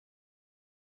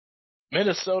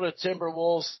Minnesota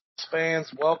Timberwolves fans,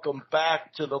 welcome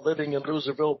back to the Living in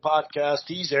Loserville podcast.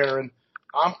 He's Aaron,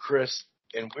 I'm Chris,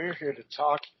 and we're here to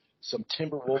talk some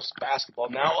Timberwolves basketball.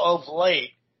 Now, of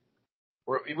late,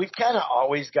 we've kind of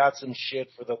always got some shit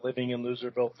for the Living in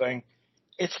Loserville thing.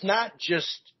 It's not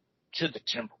just to the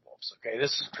Timberwolves, okay?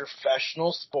 This is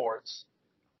professional sports,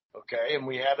 okay? And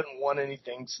we haven't won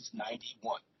anything since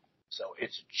 91. So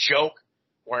it's a joke.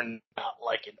 We're not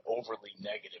like an overly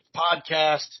negative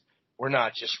podcast. We're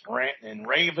not just ranting and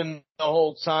raving the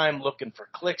whole time looking for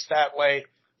clicks that way.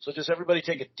 So just everybody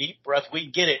take a deep breath.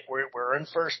 We get it. We're in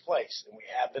first place, and we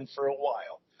have been for a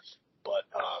while. But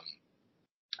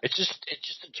it's just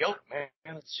a joke, man.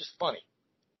 It's just funny.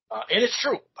 And it's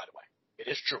true, by the way. It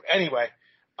is true. Anyway,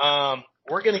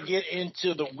 we're going to get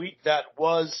into the week that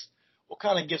was. We'll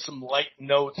kind of give some light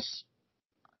notes,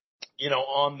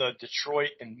 on the Detroit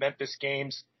and Memphis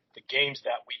games, the games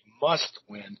that we must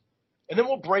win. And then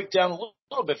we'll break down a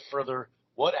little bit further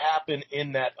what happened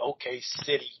in that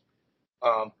OKC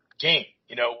game.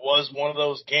 It was one of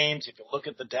those games, if you look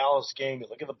at the Dallas game, you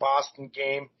look at the Boston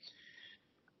game,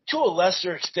 to a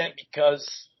lesser extent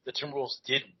because the Timberwolves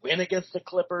did win against the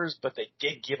Clippers, but they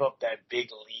did give up that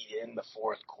big lead in the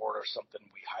fourth quarter, something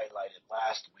we highlighted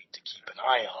last week to keep an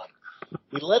eye on.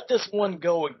 We let this one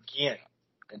go again,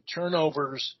 and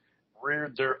turnovers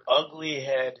reared their ugly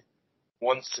head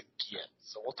once again.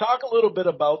 So we'll talk a little bit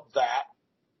about that.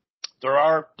 There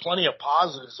are plenty of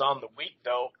positives on the week,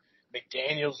 though.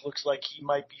 Mcdaniels looks like he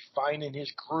might be finding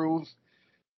his groove.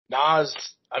 That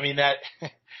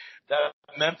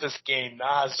Memphis game,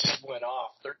 Nas just went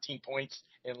off. 13 points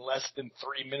in less than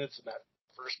 3 minutes in that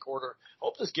first quarter.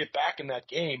 Hope to get back in that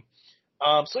game.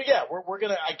 I got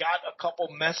a couple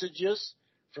messages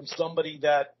from somebody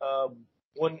that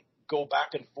wouldn't go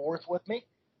back and forth with me.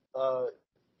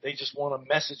 They just want to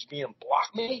message me and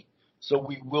block me. So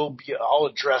I'll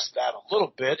address that a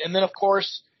little bit. And then, of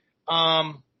course,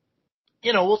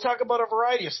 we'll talk about a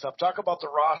variety of stuff. Talk about the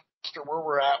roster, where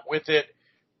we're at with it.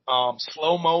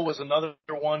 Slow-mo was another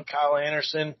one. Kyle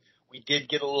Anderson, we did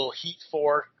get a little heat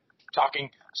for talking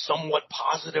somewhat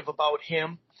positive about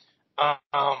him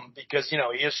because, he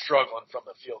is struggling from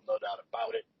the field, no doubt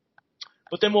about it.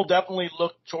 But then we'll definitely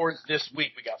look towards this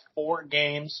week. We got 4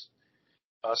 games.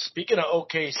 Speaking of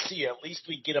OKC, at least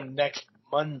we get them next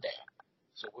Monday.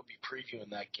 So we'll be previewing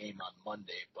that game on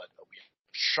Monday. But we have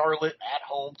Charlotte at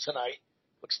home tonight.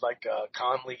 Looks like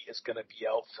Conley is going to be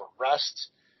out for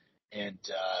rest. And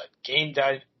game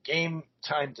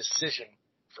time decision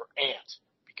for Ant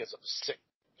because of a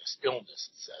illness,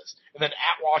 it says. And then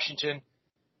at Washington,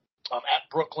 at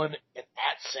Brooklyn, and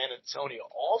at San Antonio.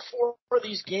 All 4 of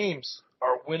these games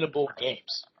are winnable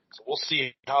games. So we'll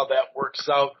see how that works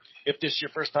out. If this is your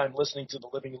first time listening to the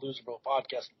Living in Loserville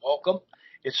podcast, welcome.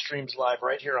 It streams live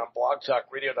right here on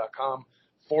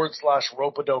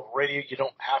blogtalkradio.com/Rope-A-Dope Radio. You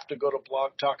don't have to go to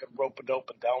Blog Talk and Rope-A-Dope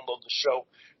and download the show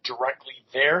directly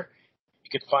there.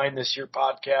 You can find this here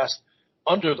podcast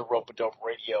under the Rope-A-Dope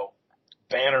Radio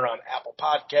banner on Apple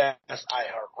Podcasts,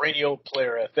 iHeartRadio,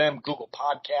 Player FM, Google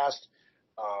Podcast.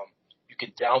 You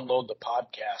can download the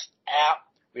podcast app.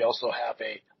 We also have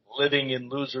a Living in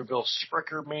Loserville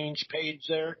Spreaker mange page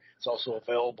there. It's also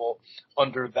available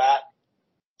under that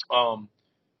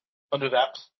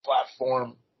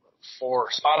platform for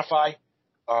Spotify.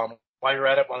 While you're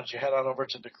at it, why don't you head on over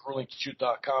to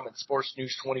thegruelingtruth.com and Sports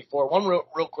News 24. One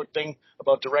real quick thing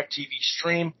about DirecTV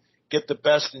Stream. Get the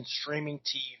best in streaming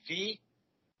TV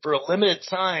for a limited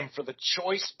time for the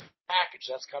choice package.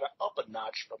 That's kind of up a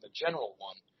notch from the general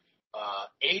one.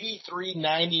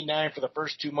 $83.99 for the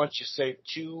first 2 months. You save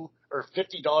 $50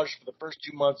 for the first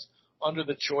 2 months under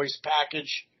the choice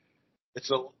package.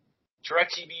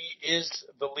 DirecTV is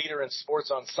the leader in sports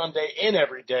on Sunday and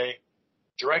every day.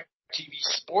 DirecTV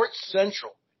Sports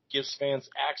Central gives fans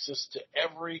access to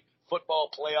every football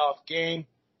playoff game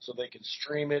so they can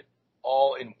stream it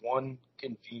all in one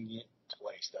convenient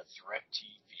place. That's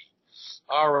DirecTV.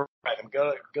 All right, I'm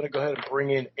gonna go ahead and bring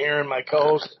in Aaron, my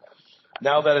co-host.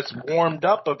 Now that it's warmed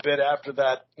up a bit after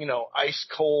that, ice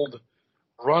cold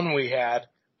run we had,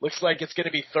 looks like it's going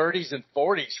to be 30s and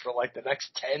 40s for like the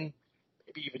next 10,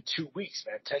 maybe even 2 weeks,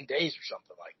 man, 10 days or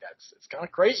something like that. It's kind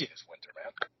of crazy this winter,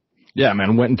 man. Yeah,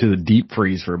 man, went into the deep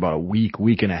freeze for about a week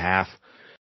and a half.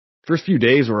 First few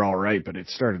days were all right, but it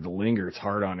started to linger. It's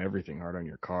hard on everything, hard on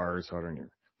your cars, hard on your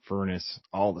furnace,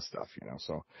 all the stuff,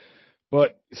 So,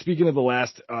 but speaking of the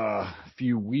last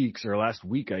few weeks, or last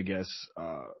week, I guess,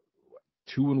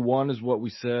 2-1 is what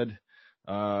we said.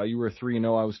 You were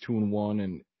 3-0. I was 2-1,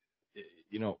 and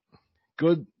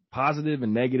good, positive,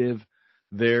 and negative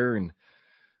there. And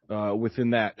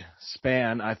within that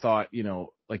span, I thought,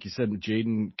 like you said,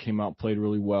 Jaden came out, played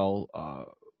really well.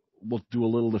 We'll do a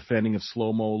little defending of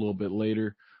slow-mo a little bit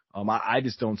later. I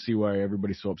just don't see why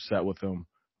everybody's so upset with him.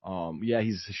 Yeah,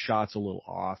 his shot's a little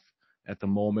off at the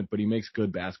moment, but he makes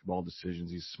good basketball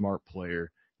decisions. He's a smart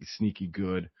player. He's sneaky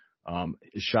good.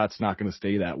 His shot's not going to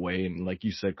stay that way. And like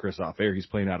you said, Chris, off air, he's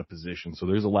playing out of position. So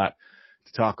there's a lot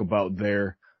to talk about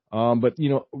there. But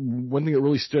one thing that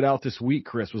really stood out this week,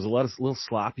 Chris, was a lot of little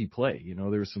sloppy play.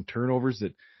 There were some turnovers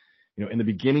that, in the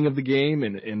beginning of the game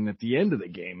and at the end of the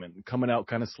game, and coming out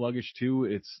kind of sluggish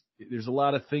too. There's a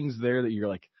lot of things there that you're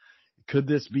like, could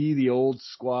this be the old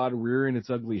squad rearing its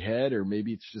ugly head, or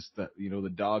maybe it's just the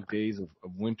dog days of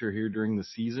winter here during the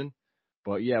season?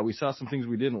 But yeah, we saw some things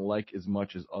we didn't like as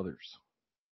much as others.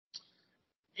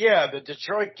 Yeah, the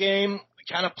Detroit game, we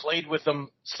kind of played with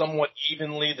them somewhat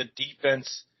evenly. The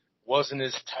defense wasn't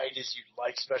as tight as you'd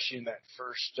like, especially in that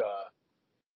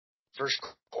first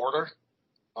quarter.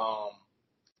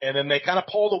 And then they kind of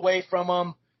pulled away from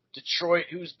them. Detroit,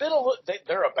 who's been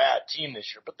they're a bad team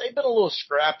this year, but they've been a little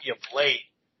scrappy of late.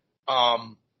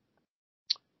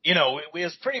 We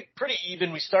was pretty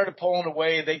even. We started pulling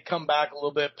away. They'd come back a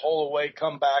little bit, pull away,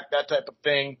 come back, that type of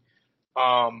thing.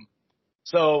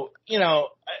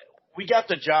 We got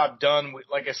the job done.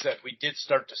 Like I said, we did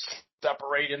start to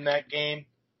separate in that game,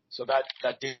 so that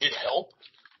did help.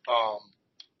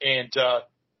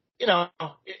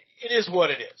 It is what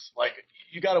it is. Like,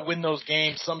 you got to win those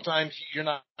games. Sometimes you're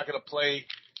not going to play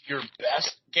your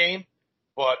best game,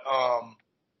 but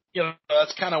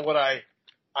that's kind of what I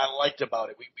liked about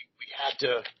it. We had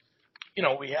to,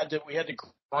 we had to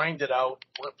grind it out.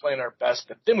 We weren't playing our best,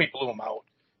 but then we blew them out.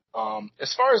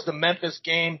 As far as the Memphis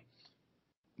game,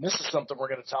 this is something we're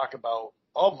going to talk about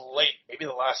of late, maybe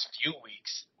the last few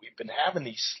weeks. We've been having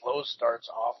these slow starts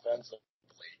offensively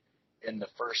in the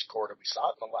first quarter. We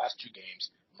saw it in the last two games.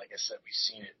 Like I said, we've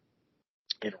seen it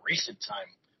in recent time,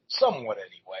 somewhat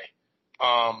anyway.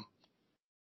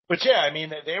 But yeah, I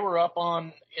mean, they were up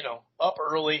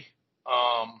early.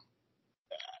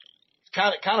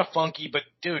 Kind of funky, but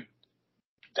dude,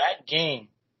 that game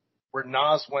where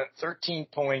Nas went 13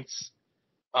 points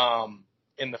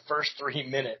in the first 3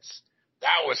 minutes,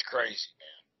 that was crazy,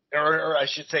 man. Or I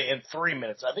should say in 3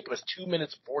 minutes. I think it was 2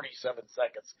 minutes, 47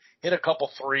 seconds. Hit a couple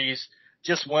threes,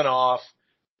 just went off.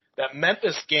 That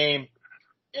Memphis game,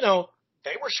 they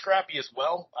were scrappy as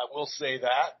well. I will say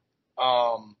that.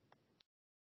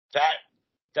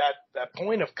 That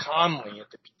point of Conley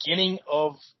at the beginning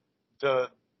of the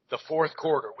fourth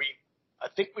quarter, I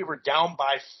think we were down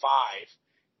by 5.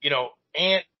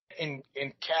 Ant and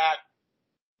Cat,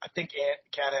 I think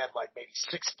Cat had like maybe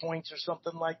 6 points or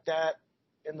something like that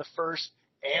in the first.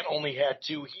 Ant only had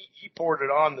 2. He poured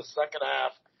it on the second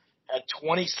half, had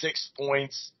 26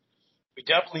 points. We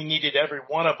definitely needed every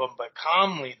one of them, but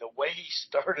Conley, the way he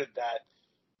started that,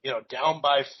 down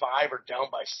by 5 or down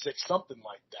by 6, something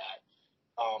like that.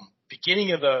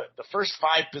 Beginning of the first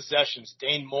 5 possessions,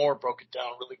 Dane Moore broke it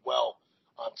down really well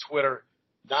on Twitter.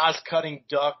 Nas cutting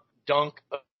dunk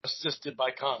assisted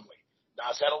by Conley.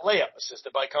 Nas had a layup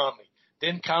assisted by Conley.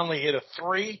 Then Conley hit a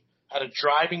 3, had a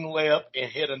driving layup,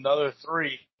 and hit another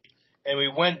 3. And we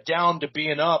went down to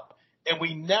being up, and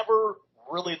we never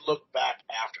really looked back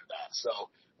after that. So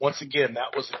once again,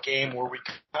 that was a game where we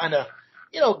kind of,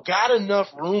 got enough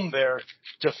room there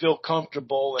to feel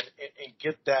comfortable and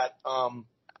get that.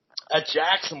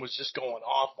 Jackson was just going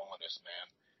off on us, man.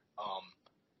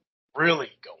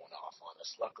 Really going off on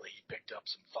us. Luckily, he picked up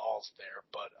some fouls there,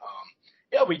 but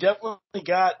yeah, we definitely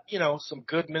got some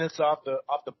good minutes off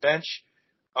the bench.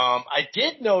 I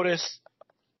did notice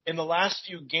in the last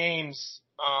few games,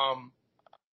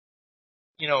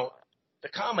 the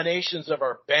combinations of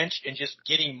our bench and just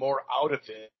getting more out of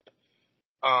it.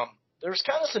 There's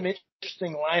kind of some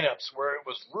interesting lineups where it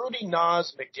was Rudy,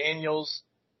 Nas, McDaniels,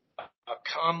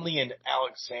 Conley, and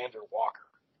Alexander Walker.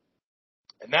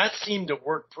 And that seemed to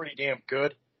work pretty damn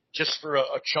good just for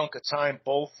a chunk of time,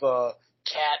 both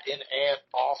Cat and Ant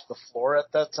off the floor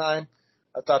at that time.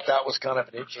 I thought that was kind of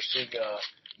an interesting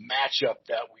matchup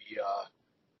that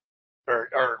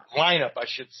or lineup, I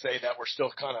should say, that we're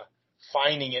still kind of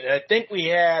finding it. And I think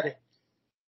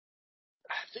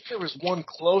there was one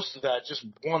close to that, just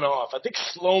one off. I think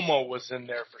Slow-Mo was in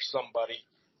there for somebody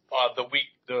in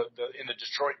the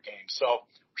Detroit game. So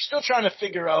we're still trying to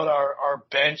figure out our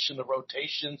bench and the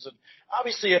rotations. And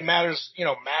obviously it matters,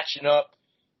 matching up,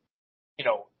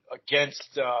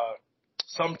 against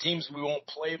some teams we won't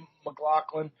play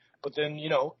McLaughlin. But then, he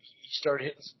started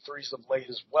hitting some threes of late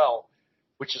as well,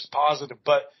 which is positive.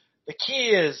 But the key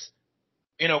is,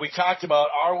 we talked about,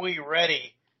 are we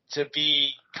ready to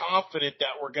be confident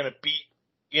that we're going to beat,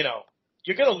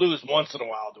 you're going to lose once in a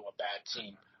while to a bad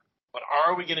team. But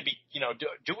are we going to be,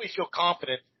 do we feel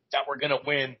confident that we're going to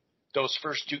win those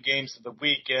first 2 games of the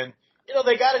week? And,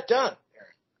 they got it done.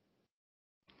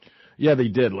 Yeah, they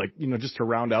did. Just to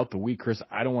round out the week, Chris,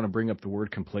 I don't want to bring up the word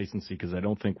complacency because I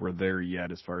don't think we're there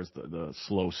yet as far as the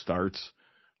slow starts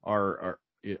are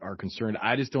concerned.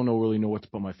 I just don't really know what to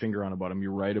put my finger on about him.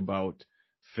 You're right about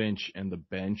Finch and the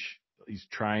bench. He's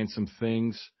trying some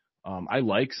things. I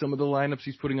like some of the lineups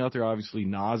he's putting out there. Obviously,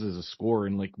 Nas is a scorer,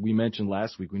 and like we mentioned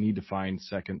last week, we need to find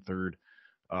second, third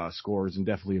scorers and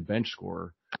definitely a bench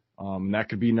scorer. And that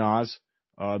could be Nas,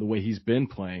 the way he's been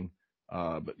playing.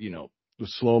 But, with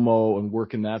slow-mo and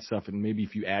working that stuff, and maybe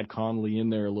if you add Conley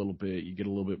in there a little bit, you get a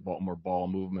little bit more ball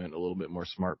movement, a little bit more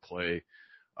smart play,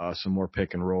 some more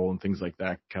pick and roll and things like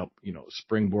that, help,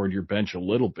 springboard your bench a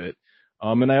little bit.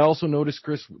 And I also noticed,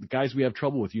 Chris, the guys we have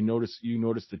trouble with, you noticed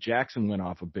that Jackson went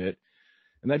off a bit.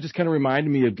 And that just kind of reminded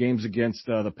me of games against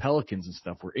the Pelicans and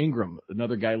stuff where Ingram,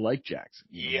 another guy like Jackson,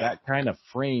 that kind of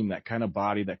frame, that kind of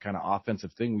body, that kind of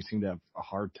offensive thing we seem to have a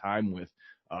hard time with.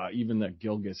 Even the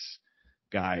Gilgeous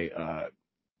guy,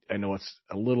 I know it's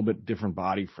a little bit different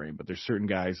body frame, but there's certain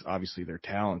guys, obviously they're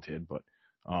talented, but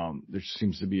there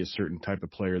seems to be a certain type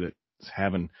of player that's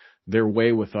having their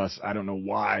way with us. I don't know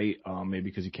why, maybe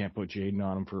because you can't put Jaden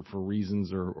on him for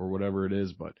reasons or whatever it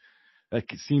is, but that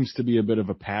seems to be a bit of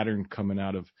a pattern coming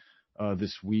out of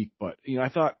this week. But, I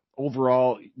thought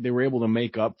overall they were able to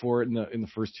make up for it in the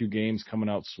first 2 games coming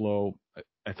out slow.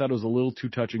 I thought it was a little too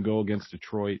touch and go against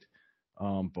Detroit.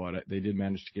 But they did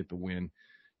manage to get the win.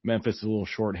 Memphis is a little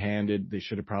shorthanded. They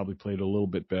should have probably played a little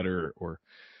bit better, or,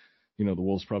 the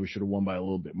Wolves probably should have won by a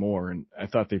little bit more. And I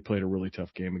thought they played a really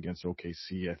tough game against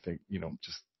OKC. I think,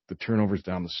 just the turnovers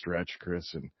down the stretch,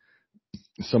 Chris, and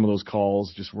some of those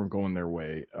calls just weren't going their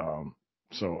way.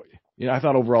 So, I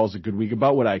thought overall it was a good week,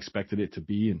 about what I expected it to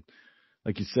be. And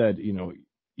like you said,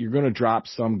 you're going to drop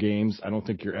some games. I don't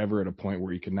think you're ever at a point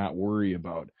where you can not worry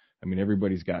about.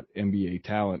 Everybody's got NBA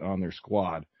talent on their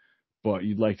squad, but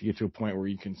you'd like to get to a point where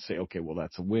you can say, okay, well,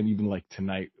 that's a win. Even like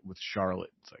tonight with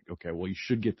Charlotte, it's like, okay, well, you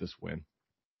should get this win.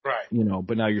 Right.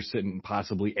 But now you're sitting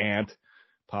possibly Ant,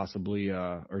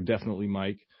 or definitely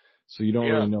Mike. So you don't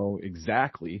really know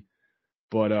exactly,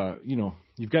 but,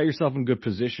 you've got yourself in good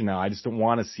position now. I just don't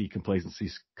want to see complacency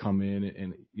come in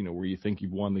and, where you think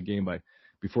you've won the game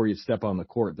before you step on the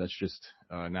court. That's just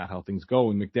not how things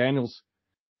go. And McDaniels,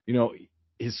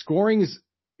 his scoring has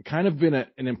kind of been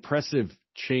an impressive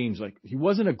change. Like, he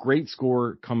wasn't a great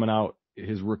scorer coming out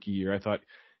his rookie year. I thought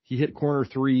he hit corner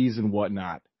threes and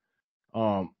whatnot.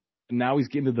 Now he's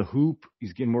getting to the hoop.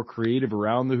 He's getting more creative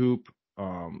around the hoop.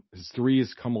 His three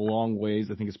has come a long ways.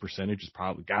 I think his percentage has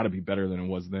probably got to be better than it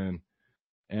was then.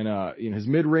 And his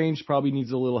mid range probably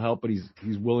needs a little help, but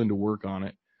he's willing to work on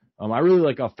it. I really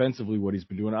like offensively what he's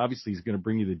been doing. Obviously, he's going to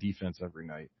bring you the defense every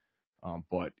night.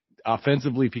 But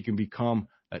offensively, if he can become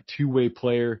a two-way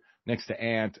player next to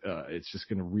Ant, it's just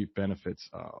going to reap benefits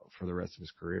for the rest of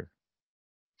his career.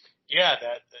 Yeah,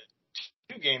 that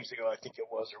 2 games ago, I think it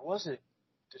was, or was it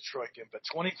Detroit game? But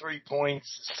 23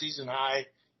 points, season high,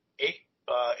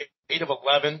 8 of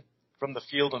 11 from the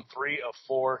field and 3 of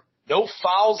 4. No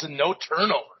fouls and no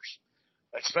turnovers,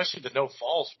 especially the no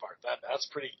fouls part. That's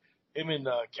pretty. Him and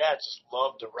Cat just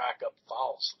love to rack up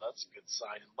fouls, so that's a good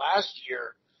sign. And last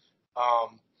year,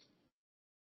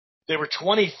 they were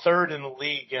 23rd in the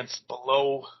league against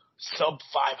below sub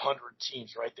 500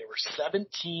 teams, right? They were 17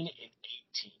 and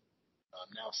 18.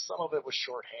 Now, some of it was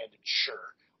shorthanded,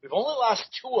 sure. We've only lost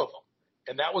 2 of them,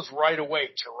 and that was right away.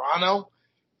 Toronto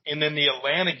and then the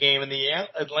Atlanta game. And the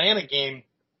Atlanta game,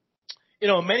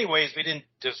 in many ways, we didn't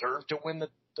deserve to win the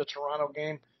Toronto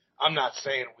game. I'm not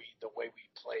saying the way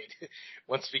we played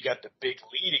once we got the big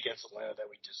lead against Atlanta that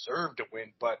we deserved to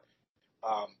win, but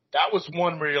that was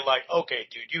one where you're like, okay,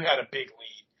 dude, you had a big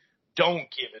lead. Don't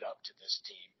give it up to this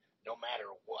team, no matter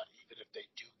what, even if they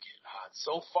do get hot.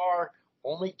 So far,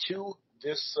 only 2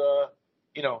 this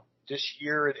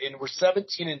year, and we're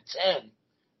 17 and 10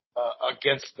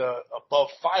 against the above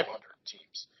 500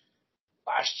 teams.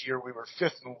 Last year, we were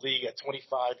 5th in the league at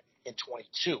 25 and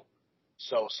 22.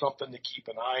 So something to keep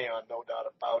an eye on, no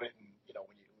doubt about it. And,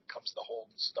 when it comes to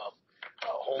holding stuff,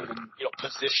 holding,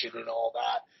 position and all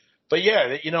that. But yeah,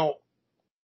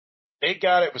 they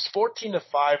got it was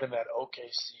 14-5 in that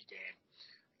OKC game.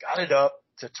 Got it up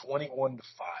to 21-5.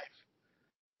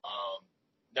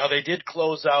 Now they did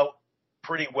close out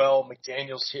pretty well.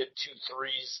 McDaniels hit 2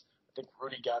 threes. I think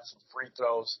Rudy got some free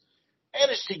throws.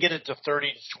 Managed to get it to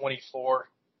 30-24.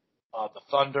 The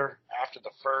Thunder after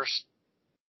the first.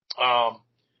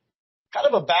 kind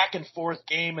of a back and forth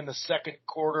game in the second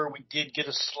quarter. We did get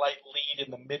a slight lead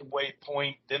in the midway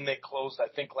point. Then they closed, I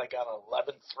think, like on an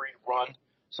 11-3 run.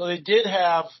 So they did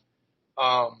have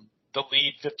the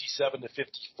lead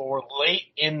 57-54.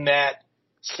 Late in that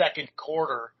second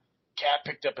quarter, Cat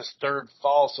picked up his third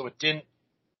foul, so it didn't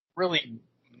really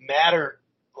matter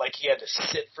like he had to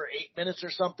sit for 8 minutes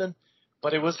or something.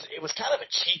 But it was kind of a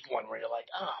cheap one where you're like,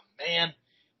 oh, man,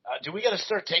 do we got to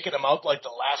start taking them out like the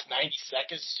last 90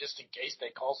 seconds just in case they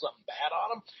call something bad on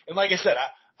them? And like I said,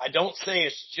 I don't say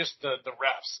it's just the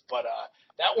refs, but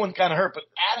that one kind of hurt. But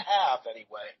at half,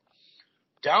 anyway,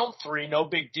 down 3, no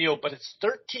big deal, but it's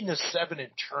 13-7 in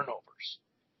turnovers.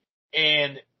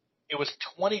 And it was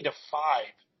 20-5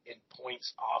 in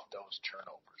points off those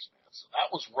turnovers, man. So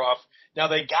that was rough. Now,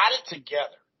 they got it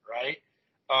together, right?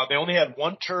 They only had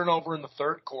one turnover in the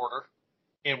third quarter.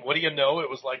 And what do you know? It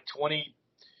was like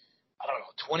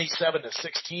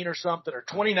 27-16 or something, or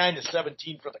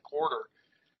 29-17 for the quarter.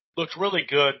 Looked really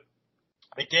good.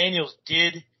 McDaniels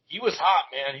he was hot,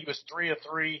 man. He was 3 of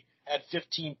 3, had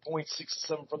 15 points, 6 of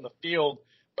 7 from the field,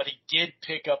 but he did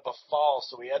pick up a foul,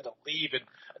 so he had to leave. And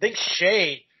I think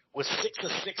Shea was 6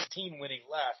 of 16 when he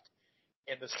left.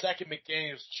 And the second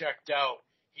McDaniels checked out,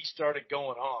 he started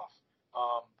going off.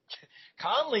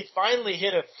 Conley finally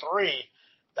hit a 3.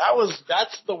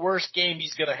 That's the worst game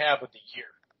he's going to have of the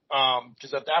year.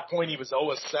 Because at that point he was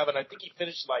 0 of 7. I think he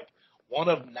finished like 1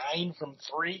 of 9 from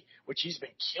 3, which he's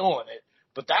been killing it.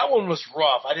 But that one was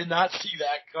rough. I did not see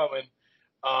that coming.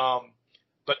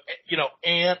 But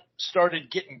Ant started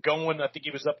getting going. I think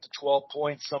he was up to 12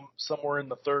 points somewhere in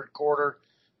the third quarter.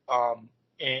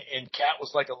 And Cat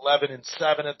was like 11 and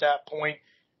 7 at that point.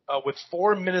 With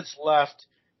 4 minutes left,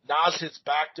 Nas hits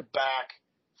back-to-back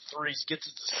threes, gets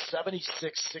it to 76-69.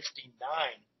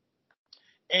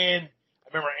 And I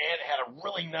remember Ant had a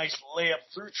really nice layup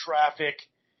through traffic,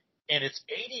 and it's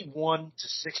 81-69.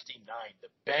 The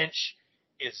bench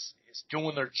is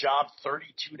doing their job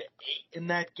 32-8 in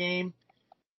that game.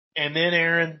 And then,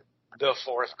 Aaron, the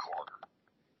fourth quarter.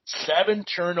 7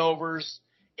 turnovers.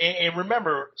 And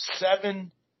remember,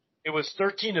 it was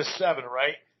 13-7,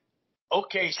 right?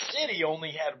 OKC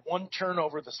only had 1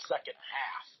 turnover the second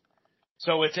half.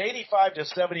 So it's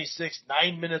 85-76,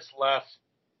 9 minutes left.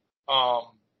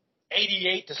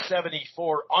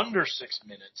 88-74, under 6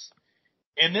 minutes.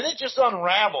 And then it just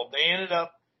unraveled. They ended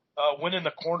up winning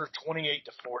the quarter 28-14,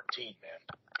 man.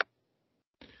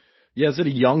 Yeah, is it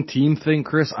a young team thing,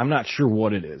 Chris? I'm not sure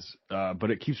what it is,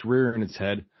 but it keeps rearing its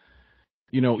head.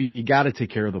 You got to take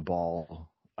care of the ball.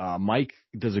 Mike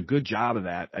does a good job of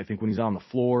that. I think when he's on the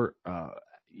floor,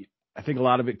 I think a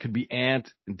lot of it could be Ant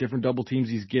and different double teams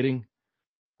he's getting,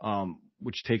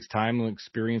 which takes time and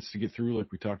experience to get through,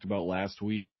 like we talked about last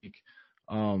week.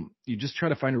 You just try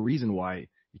to find a reason why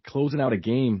you're closing out a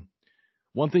game.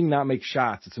 One thing, not make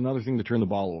shots. It's another thing to turn the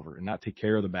ball over and not take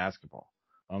care of the basketball.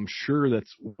 I'm sure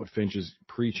that's what Finch is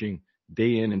preaching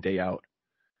day in and day out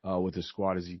with his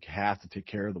squad, is you have to take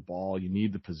care of the ball. You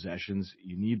need the possessions.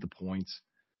 You need the points.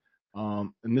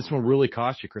 And this one really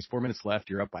cost you, Chris. 4 minutes left.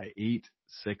 You're up by 8,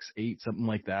 6, 8, something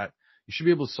like that. You should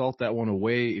be able to salt that one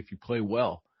away if you play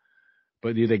well.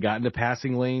 But they got into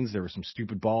passing lanes. There were some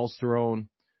stupid balls thrown.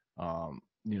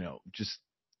 Just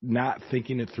not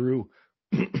thinking it through.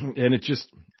 And it just,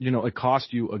 it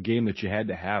cost you a game that you had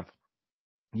to have.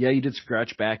 Yeah, you did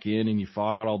scratch back in and you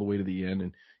fought all the way to the end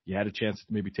and you had a chance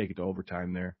to maybe take it to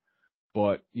overtime there.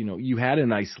 But, you had a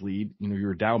nice lead. You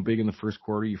were down big in the first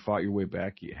quarter. You fought your way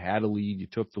back. You had a lead. You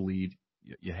took the lead.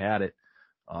 You had it.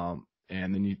 And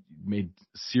then you made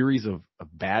a series of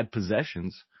bad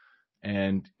possessions.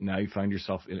 And now you find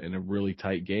yourself in a really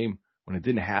tight game when it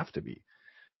didn't have to be.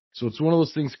 So it's one of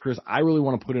those things, Chris, I really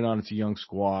want to put it on. It's a young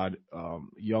squad,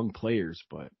 young players.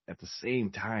 But at the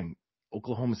same time,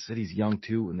 Oklahoma City's young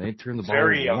too, and they turn the ball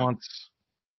over once.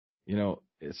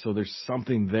 So there's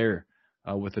something there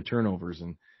with the turnovers.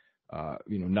 And,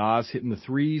 Nas hitting the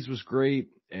threes was great.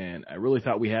 And I really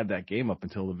thought we had that game up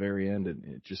until the very end.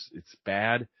 And it's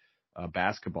bad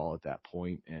basketball at that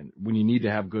point. And when you need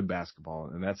to have good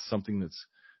basketball, and that's something that's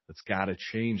got to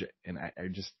change. And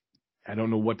I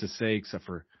don't know what to say except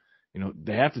for,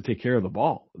 they have to take care of the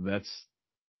ball.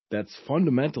 That's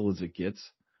fundamental as it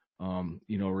gets.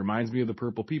 It reminds me of the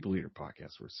Purple People Eater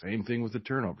podcast, where same thing with the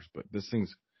turnovers, but this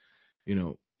thing's,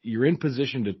 you're in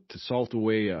position to salt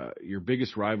away your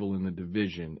biggest rival in the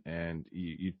division, and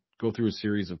you go through a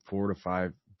series of 4 to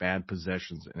 5 bad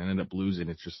possessions and end up losing.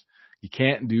 It's just, you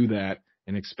can't do that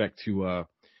and expect to,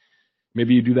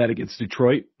 maybe you do that against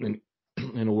Detroit and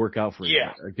it'll work out for you.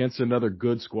 Against another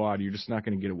good squad, you're just not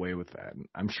going to get away with that. And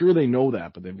I'm sure they know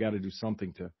that, but they've got to do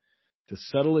something to to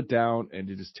settle it down and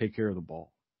to just take care of the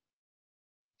ball.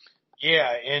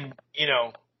 Yeah, and,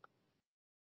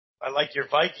 I like your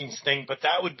Vikings thing, but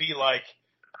that would be like,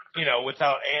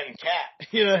 without Ant and Cat.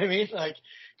 You know what I mean? Like,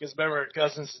 because remember,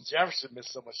 Cousins and Jefferson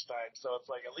missed so much time. So it's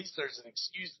like, at least there's an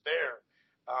excuse there.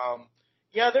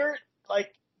 Yeah, they're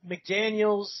like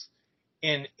McDaniels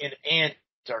and Ant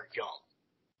are young.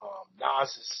 Nas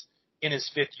is in his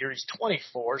 5th year. He's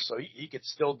 24, so he could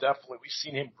still definitely, we've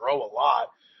seen him grow a lot.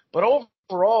 But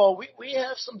overall, we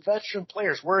have some veteran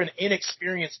players. We're an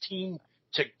inexperienced team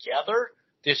together,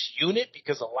 this unit,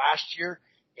 because of last year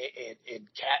in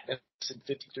Cat in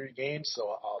 53 games, so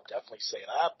I'll definitely say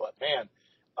that. But, man,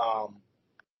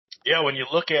 yeah, when you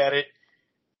look at it,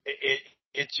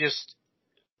 it just,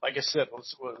 like I said, it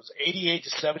was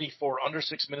 88-74, under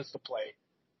 6 minutes to play.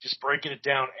 Just breaking it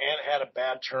down, and had a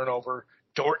bad turnover.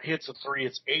 Dort hits a 3.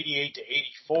 It's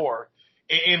 88-84.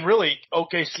 And really,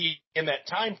 OKC in that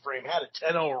time frame had a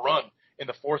 10-0 run in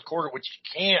the fourth quarter, which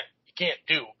you can't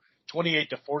do.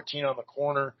 28-14 on the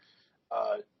corner.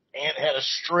 Ant had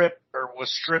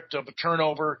was stripped of a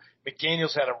turnover.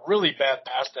 McDaniels had a really bad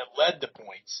pass that led to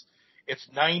points. It's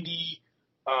 90,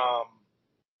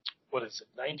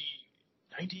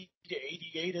 90 to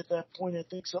 88 at that point, I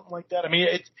think, something like that. I mean,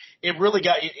 it really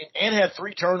got – Ant had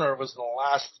 3 turnovers in the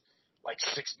last,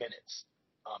 6 minutes.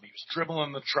 He was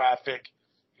dribbling the traffic.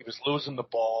 He was losing the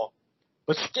ball.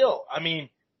 But still, I mean,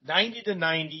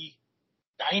 90-90,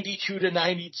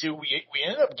 92-92. We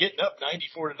ended up getting up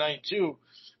 94-92,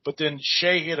 but then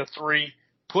Shea hit a 3,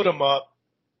 put him up.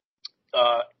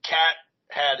 Cat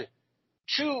had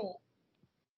two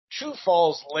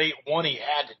falls late, one he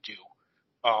had to do.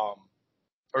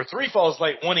 Or 3 falls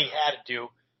late, one he had to do.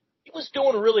 He was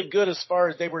doing really good as far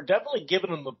as they were definitely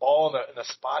giving him the ball in a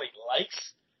spot he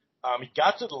likes. He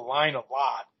got to the line a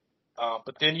lot.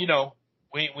 But then,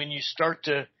 when you start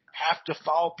to have to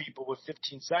foul people with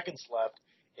 15 seconds left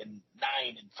and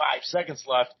 9 and 5 seconds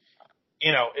left,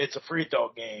 it's a free throw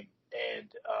game. And,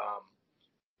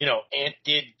 Ant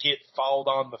did get fouled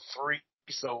on the 3.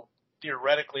 So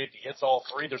theoretically, if he hits all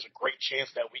 3, there's a great chance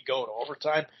that we go to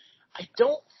overtime. I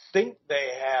don't think they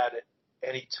had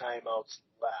any timeouts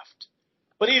left.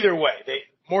 But either way, they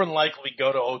more than likely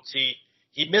go to OT.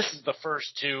 He misses the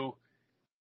first 2,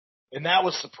 and that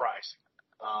was surprising.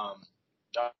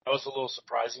 That was a little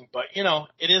surprising, but,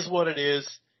 it is what it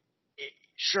is.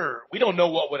 Sure, we don't know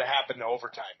what would have happened in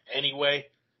overtime anyway,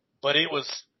 but it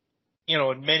was,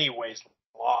 in many ways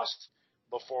lost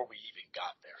before we even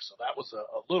got there. So that was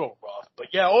a little rough.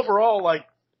 But, yeah, overall,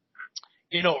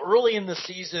 early in the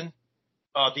season,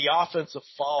 the offensive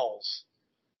fouls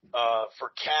for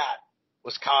Cat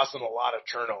was causing a lot of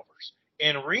turnovers.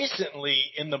 And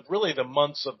recently, in the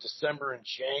months of December and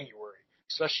January,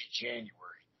 especially January,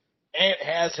 Ant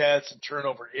has had some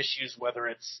turnover issues, whether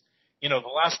it's, the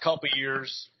last couple of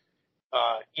years,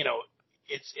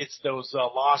 it's those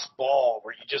lost ball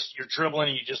where you're dribbling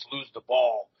and you just lose the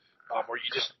ball, or you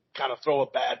just kind of throw a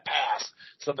bad pass.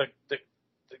 So the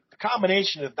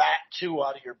combination of that 2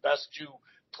 out of your best 2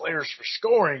 players for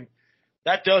scoring,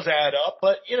 that does add up.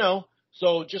 But,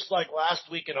 so just like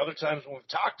last week and other times when we've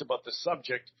talked about this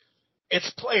subject, it's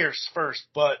players first.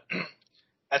 But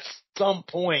at some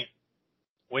point,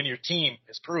 when your team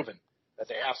has proven that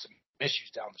they have some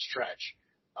issues down the stretch,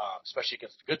 especially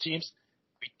against the good teams,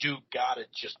 we do got to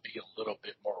just be a little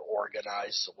bit more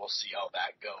organized. So we'll see how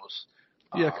that goes.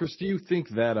 Yeah, Chris, do you think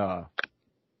that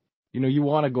you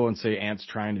want to go and say Ant's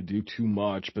trying to do too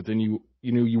much, but then you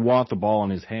want the ball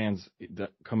in his hands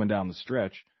coming down the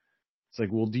stretch? It's like,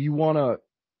 well,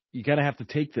 you got to have to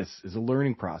take this as a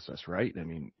learning process, right? I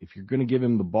mean, if you're going to give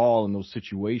him the ball in those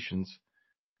situations,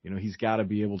 he's got to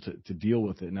be able to deal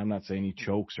with it. And I'm not saying he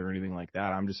chokes or anything like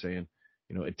that. I'm just saying,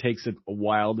 it takes it a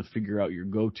while to figure out your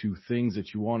go-to things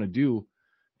that you want to do.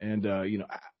 And,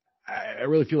 I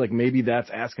really feel like maybe that's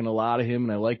asking a lot of him.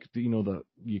 And I like,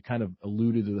 you kind of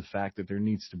alluded to the fact that there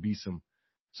needs to be some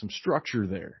structure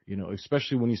there,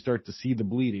 especially when you start to see the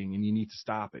bleeding and you need to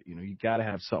stop it. You got to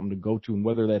have something to go to. And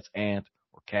whether that's Ant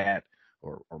or Cat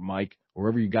or Mike, or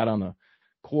wherever you got on the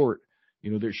court,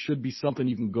 there should be something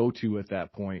you can go to at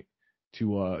that point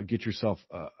to get yourself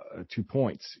 2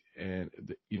 points. And,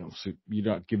 so you're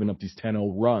not giving up these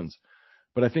 10-0 runs.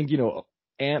 But I think,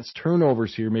 Ant's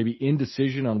turnovers here, maybe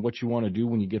indecision on what you want to do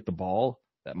when you get the ball.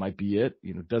 That might be it.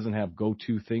 Doesn't have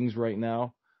go-to things right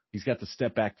now. He's got the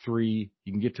step back 3.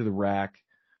 He can get to the rack.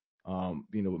 But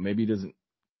maybe he doesn't,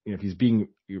 if he's being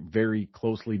very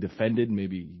closely defended,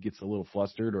 maybe he gets a little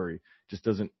flustered, or he just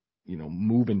doesn't,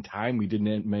 move in time. We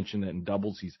didn't mention that in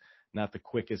doubles. He's not the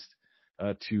quickest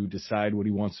to decide what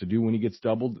he wants to do when he gets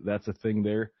doubled. That's a thing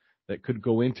there that could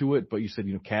go into it. But you said,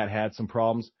 Cat had some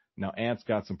problems. Now Ant's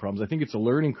got some problems. I think it's a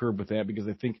learning curve with Ant because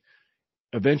I think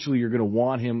eventually you're going to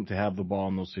want him to have the ball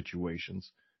in those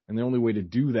situations. And the only way to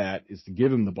do that is to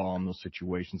give him the ball in those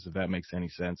situations, if that makes any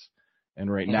sense. And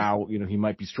right now, he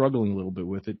might be struggling a little bit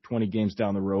with it. 20 games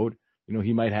down the road,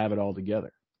 he might have it all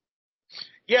together.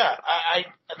 Yeah, I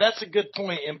that's a good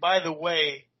point. And by the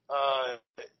way,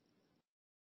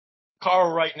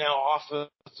 Carl right now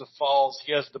offensive fouls,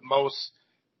 he has the most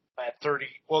at 30.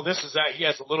 Well, he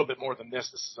has a little bit more than this.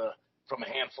 This is from a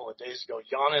handful of days ago.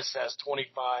 Giannis has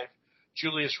 25.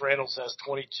 Julius Randle has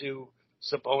 22.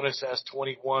 Sabonis has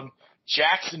 21.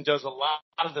 Jackson does a lot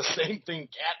of the same thing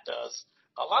Cat does.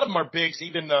 A lot of them are bigs,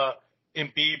 even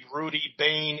Embiid, Rudy,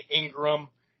 Bane, Ingram,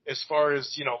 as far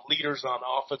as, leaders on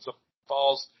offensive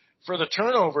fouls. For the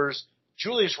turnovers,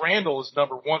 Julius Randle is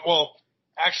number one. Well,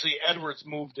 actually, Edwards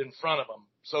moved in front of him.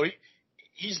 So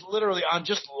he's literally on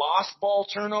just lost ball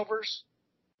turnovers,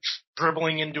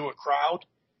 dribbling into a crowd.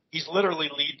 He's literally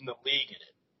leading the league in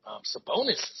it.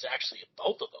 Sabonis is actually in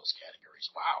both of those categories.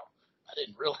 Wow. I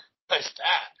didn't realize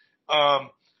that.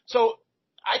 So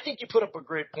I think you put up a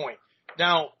great point.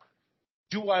 Now,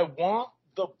 do I want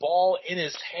the ball in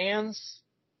his hands?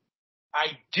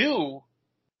 I do,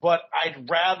 but I'd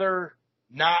rather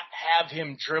not have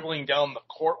him dribbling down the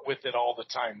court with it all the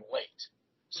time late.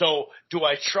 So do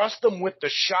I trust him with the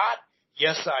shot?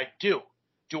 Yes, I do.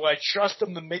 Do I trust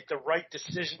him to make the right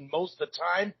decision most of the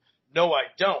time? No, I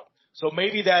don't. So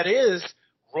maybe that is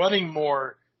running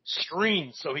more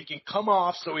screens so he can come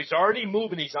off, so he's already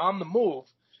moving, he's on the move,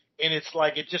 and it's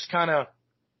like it just kind of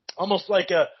almost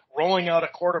like a rolling out a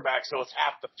quarterback so it's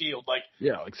half the field. Like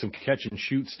some catch and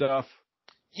shoot stuff.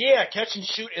 Yeah, catch and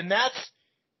shoot, and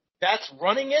that's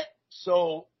running it.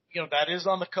 So, that is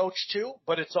on the coach too,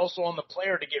 but it's also on the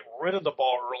player to get rid of the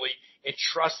ball early and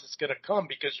trust it's going to come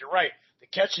because you're right. The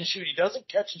catch and shoot, he doesn't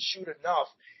catch and shoot enough,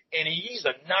 and he's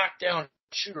a knockdown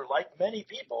shooter like many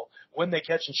people when they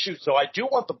catch and shoot. So I do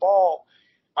want the ball.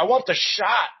 I want the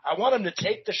shot. I want him to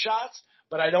take the shots,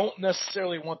 but I don't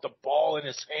necessarily want the ball in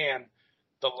his hand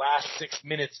the last 6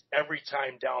 minutes every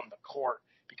time down the court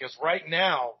because right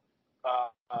now,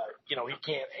 he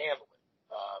can't handle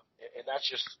it. And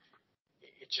that's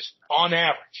it's just on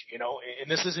average, and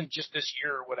this isn't just this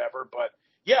year or whatever, but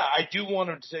yeah, I do want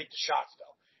him to take the shots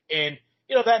though. And,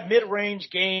 that mid-range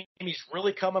game, he's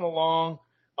really coming along.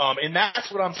 And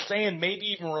that's what I'm saying, maybe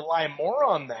even rely more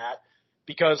on that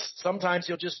because sometimes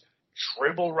he'll just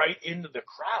dribble right into the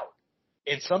crowd.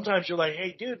 And sometimes you're like,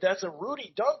 hey, dude, that's a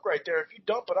Rudy dunk right there. If you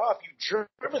dump it off, you've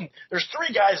driven. There's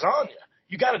 3 guys on you.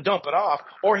 You got to dump it off.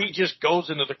 Or he just goes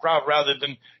into the crowd rather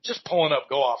than just pulling up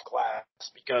go-off glass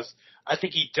because I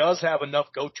think he does have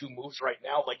enough go-to moves right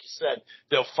now. Like you said,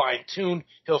 they'll fine-tune.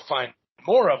 He'll find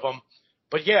more of them.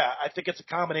 But, yeah, I think it's a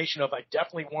combination of I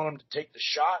definitely want him to take the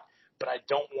shot, but I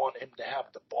don't want him to have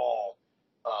the ball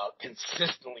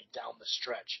consistently down the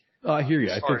stretch. I hear you.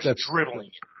 I think that's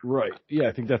dribbling. Right. Yeah,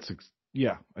 I think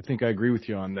I think I agree with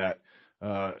you on that.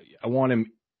 I want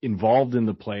him involved in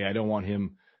the play. I don't want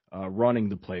him running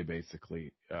the play,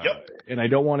 basically. Yep. And I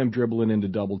don't want him dribbling into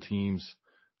double teams.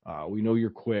 We know you're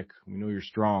quick. We know you're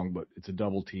strong, but it's a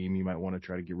double team. You might want to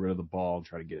try to get rid of the ball and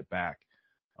try to get it back.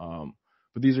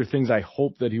 But these are things I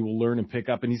hope that he will learn and pick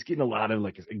up. And he's getting a lot of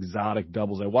exotic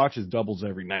doubles. I watch his doubles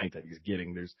every night that he's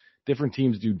getting. There's different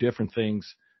teams do different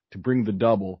things to bring the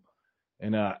double.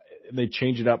 And they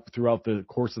change it up throughout the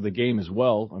course of the game as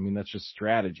well. I mean, that's just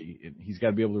strategy. He's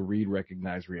got to be able to read,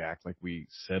 recognize, react, like we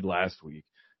said last week.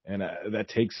 And that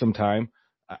takes some time.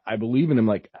 I believe in him.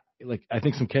 Like I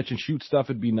think some catch and shoot stuff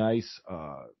would be nice.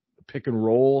 Pick and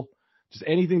roll. Just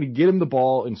anything to get him the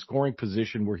ball in scoring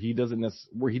position where he doesn't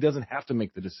have to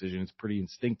make the decision. It's pretty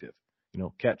instinctive.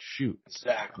 Catch, shoot,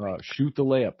 exactly. Shoot the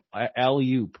layup,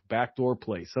 alley-oop, backdoor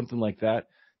play, something like that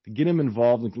to get him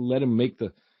involved and let him make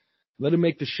the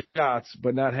shots,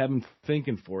 but not have him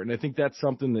thinking for it. And I think that's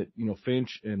something that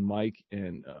Finch and Mike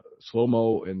and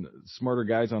Slow-Mo and smarter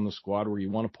guys on the squad, where you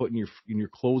want to put in your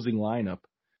closing lineup,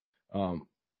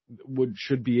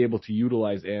 should be able to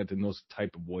utilize Ant in those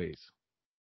type of ways.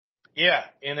 Yeah,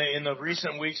 in the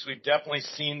recent weeks, we've definitely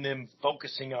seen them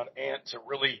focusing on Ant to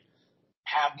really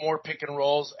have more pick and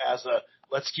rolls as a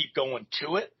let's keep going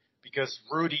to it, because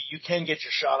Rudy, you can get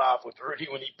your shot off with Rudy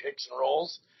when he picks and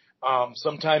rolls.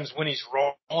 Sometimes when he's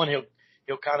rolling,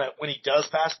 he'll kind of, when he does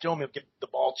pass to him, he'll get the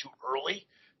ball too early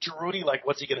to Rudy. Like,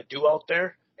 what's he going to do out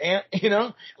there? And,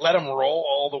 let him roll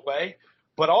all the way.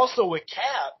 But also with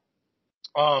Cat,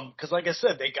 because like I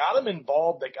said, they got him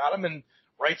involved. They got him in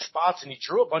right spots, and he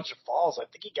drew a bunch of fouls. I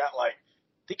think he got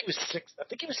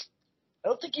I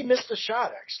don't think he missed the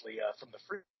shot, actually, from the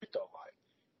free throw line.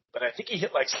 but I think he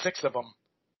hit like 6 of them,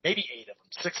 maybe 8 of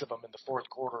them, 6 of them in the fourth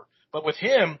quarter. But with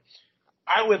him,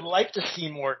 I would like to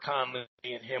see more Conley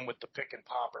and him with the pick and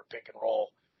pop or pick and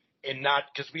roll, and not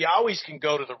because we always can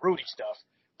go to the Rudy stuff.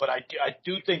 But I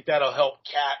do think that'll help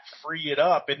Cat free it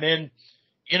up, and then,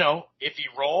 you know, if he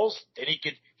rolls, then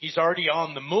he's already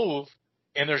on the move,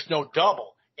 and there's no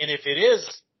double. And if it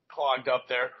is clogged up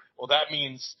there, well, that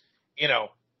means, you know,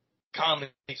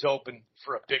 Conley's open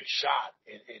for a big shot.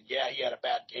 And yeah, he had a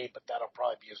bad game, but that'll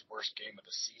probably be his worst game of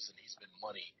the season. He's been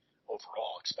money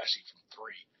overall, especially from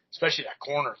 3, especially that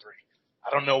corner 3. I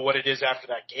don't know what it is after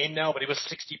that game now, but he was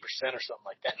 60% or something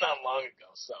like that not long ago.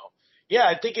 So, yeah,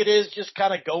 I think it is just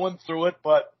kind of going through it,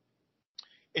 but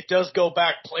it does go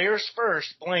back. Players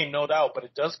first, blame, no doubt, but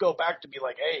it does go back to be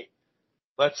like, hey,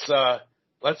 let's,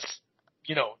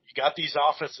 you know, you got these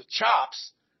offensive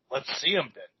chops. Let's see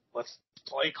them then. Let's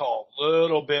play call a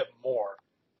little bit more.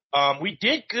 We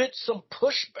did get some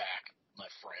pushback, my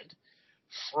friend,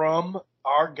 from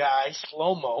our guy,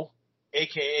 Slow-Mo,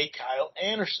 a.k.a. Kyle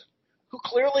Anderson, who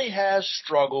clearly has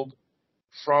struggled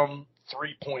from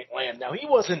three-point land. Now, he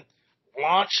wasn't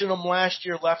launching them last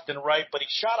year left and right, but he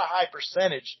shot a high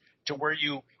percentage to where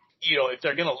you know, if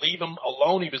they're going to leave him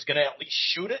alone, he was going to at least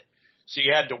shoot it. So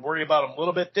you had to worry about him a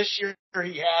little bit. This year,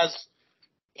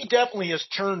 he definitely has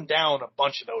turned down a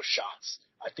bunch of those shots.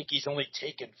 I think he's only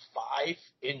taken 5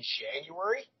 in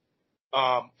January.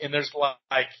 And there's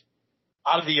like,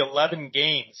 out of the 11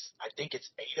 games, I think it's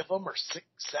 8 of them or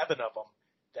 7 of them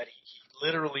that he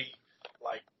literally,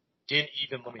 like, didn't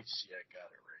even, let me see, I got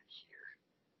it right here.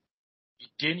 He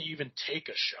didn't even take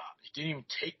a shot. He didn't even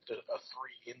take a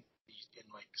 3 in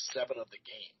like 7 of the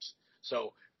games.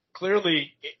 So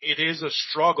clearly it is a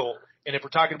struggle. And if we're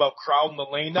talking about crowding the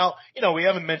lane now, you know, we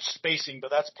haven't mentioned spacing, but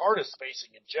that's part of spacing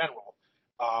in general.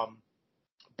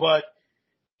 But,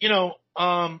 you know,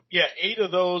 yeah, 8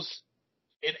 of those,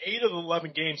 in 8 of the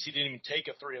 11 games, he didn't even take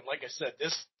a 3. And like I said,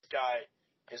 this guy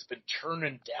has been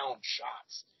turning down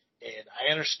shots. And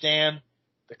I understand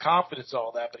the confidence,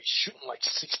 all that, but he's shooting like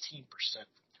 16% from 3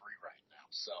 right now.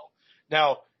 So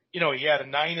now, you know, he had a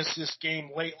 9 assist game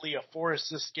lately, a 4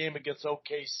 assist game against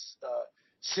OKC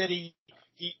City.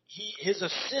 His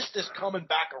assist is coming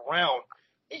back around.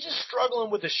 He's just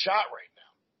struggling with the shot right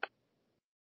now.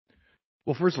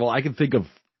 Well, first of all, I can think of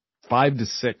 5 to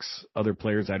 6 other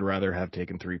players I'd rather have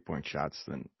taken 3-point shots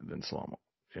than Slow-Mo.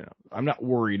 You know, I'm not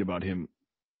worried about him.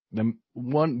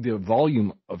 The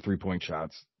volume of 3-point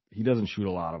shots, he doesn't shoot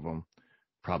a lot of them,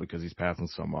 probably because he's passing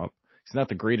some up. He's not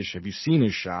the greatest. If you've seen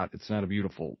his shot, it's not a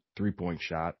beautiful 3-point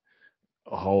shot,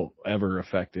 however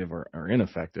effective or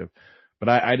ineffective. But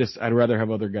I'd rather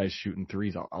have other guys shooting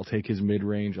threes. I'll take his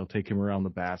mid-range. I'll take him around the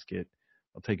basket.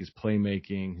 I'll take his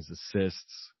playmaking, his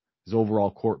assists, his overall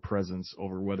court presence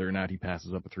over whether or not he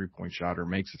passes up a 3-point shot or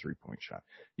makes a 3-point shot.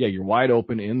 Yeah, you're wide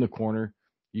open in the corner.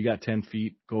 You got 10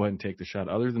 feet. Go ahead and take the shot.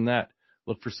 Other than that,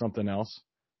 look for something else.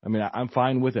 I mean, I'm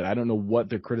fine with it. I don't know what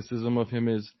the criticism of him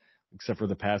is, except for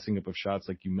the passing up of shots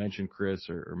like you mentioned, Chris,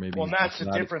 or maybe. Well, and that's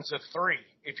the difference of 3.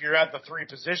 If you're at the 3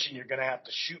 position, you're going to have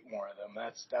to shoot more of them.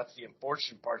 That's the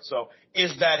unfortunate part. So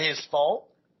is that his fault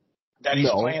that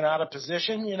he's playing out of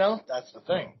position? You know, that's the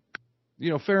thing. You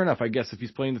know, fair enough. I guess if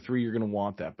he's playing the 3, you're going to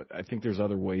want that. But I think there's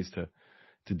other ways to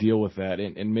deal with that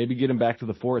and maybe get him back to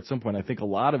the 4 at some point. I think a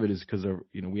lot of it is because of,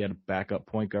 you know, we had backup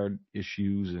point guard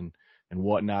issues and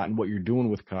whatnot. And what you're doing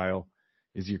with Kyle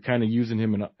is you're kind of using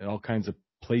him in all kinds of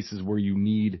places where you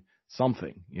need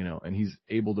something, you know, and he's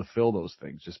able to fill those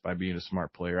things just by being a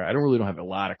smart player. I don't have a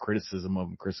lot of criticism of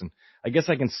him, Chris, and I guess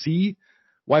I can see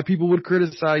why people would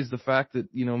criticize the fact that,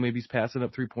 you know, maybe he's passing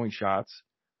up 3-point shots.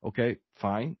 Okay,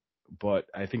 fine. But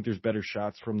I think there's better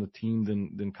shots from the team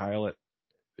than Kyle at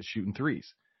shooting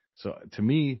threes. So to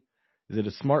me, is it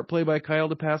a smart play by Kyle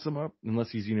to pass him up unless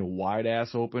he's, you know, wide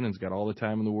ass open and's got all the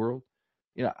time in the world?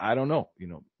 You know, I don't know, you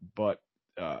know, but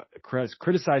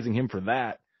criticizing him for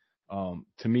that,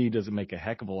 to me, doesn't make a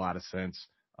heck of a lot of sense.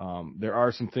 There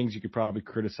are some things you could probably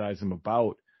criticize him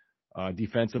about.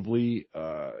 Defensively,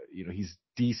 you know, he's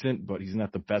decent, but he's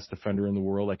not the best defender in the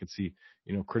world. I could see,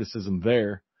 you know, criticism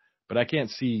there, but I can't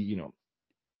see, you know,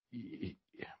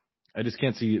 I just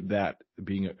can't see that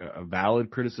being a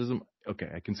valid criticism. Okay,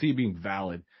 I can see it being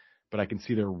valid, but I can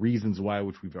see there are reasons why,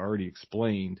 which we've already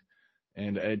explained.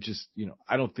 And it just, you know,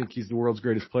 I don't think he's the world's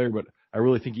greatest player, but I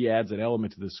really think he adds an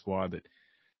element to this squad that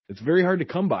it's very hard to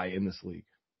come by in this league.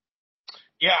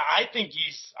 Yeah, I think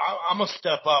I'm going to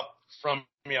step up from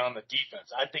me on the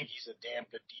defense. I think he's a damn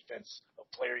good defensive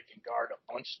player. He can guard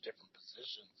a bunch of different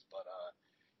positions. But,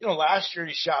 you know, last year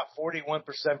he shot 41%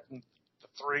 from the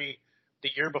 3. The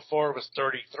year before it was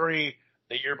 33.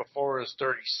 The year before it was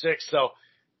 36. So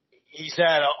he's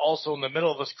had also in the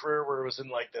middle of his career where it was in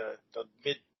like the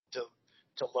mid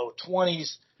to low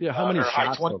 20s. Yeah, how many or high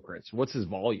shots 20s. though, Chris? What's his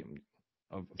volume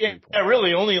of Yeah, 3-point?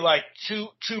 really only like two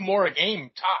more a game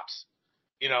tops,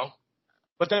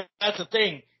 But that's the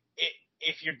thing.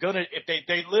 If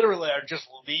they literally are just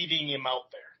leaving him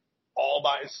out there all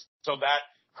by, so that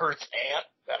hurts Ant,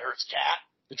 that hurts Cat.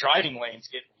 The driving lanes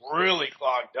get really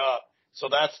clogged up. So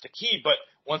that's the key. But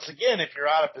once again, if you're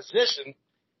out of position,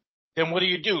 then what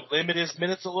do? Limit his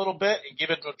minutes a little bit and give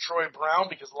it to Troy Brown,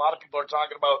 because a lot of people are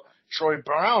talking about Troy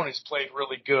Brown has played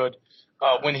really good.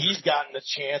 When he's gotten the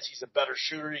chance, he's a better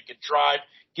shooter. He can drive,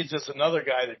 gives us another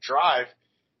guy to drive.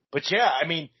 But yeah, I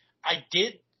mean, I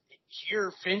did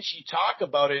hear Finchie talk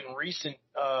about it in recent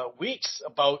weeks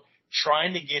about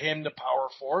trying to get him to power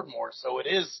forward more. So it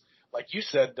is, like you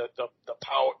said, the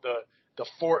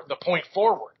point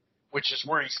forward, which is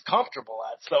where he's comfortable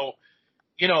at. So,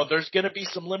 there's going to be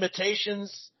some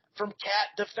limitations from Cat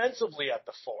defensively at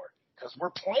the 4 because we're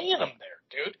playing him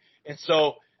there, dude. And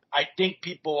so I think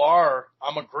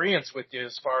I'm agreeing with you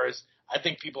as far as I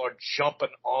think people are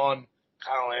jumping on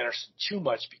Kyle Anderson too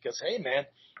much because, hey, man,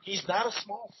 he's not a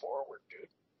small forward, dude.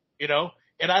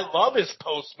 And I love his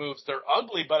post moves. They're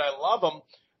ugly, but I love them.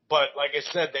 But like I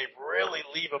said, they really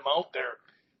leave him out there,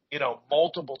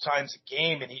 multiple times a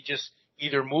game, and he just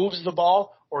either moves the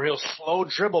ball or he'll slow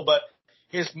dribble. But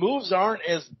his moves aren't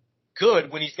as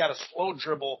good when he's got a slow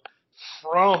dribble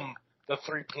from the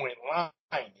 3-point line,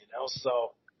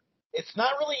 So it's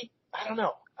not really, I don't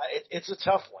know. It's a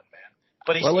tough one, man.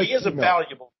 But he is a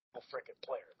valuable freaking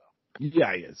player, though.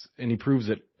 Yeah, he is. And he proves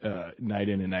it night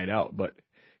in and night out. But,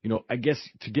 I guess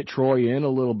to get Troy in a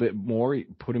little bit more,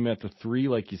 put him at the 3,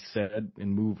 like you said,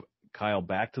 and move Kyle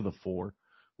back to the 4,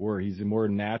 where he's a more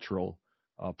natural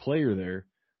player there.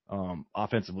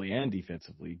 Offensively and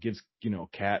defensively. Gives,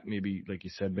 Cat maybe, like you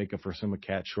said, make up for some of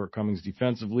Cat's shortcomings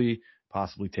defensively,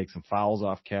 possibly take some fouls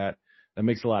off Cat. That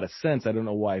makes a lot of sense. I don't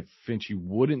know why Finchie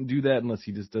wouldn't do that unless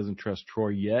he just doesn't trust Troy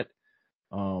yet.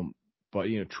 But,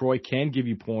 Troy can give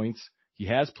you points. He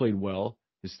has played well.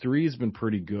 His 3 has been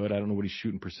pretty good. I don't know what he's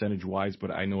shooting percentage-wise,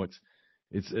 but I know it's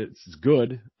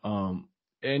good.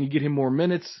 And you get him more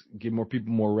minutes, give more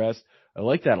people more rest. I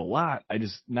like that a lot.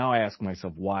 Now I ask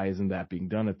myself, why isn't that being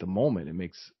done at the moment? It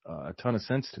makes a ton of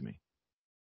sense to me.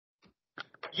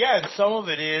 Yeah, and some of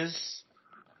it is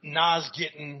Nas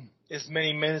getting as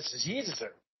many minutes as he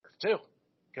deserves, too,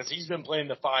 because he's been playing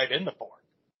the 5 and the 4.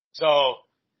 So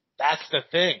that's the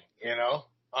thing, You're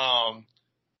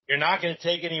not going to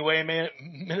take any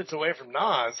minutes away from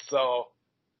Nas. So,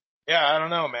 yeah, I don't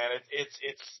know, man.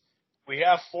 We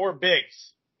have 4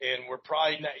 bigs, and we're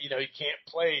probably not, you can't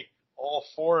play all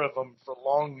 4 of them for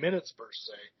long minutes per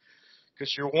se,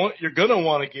 because you're going to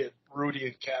want to get Rudy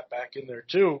and Cat back in there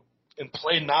too and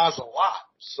play Nas a lot.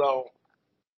 So,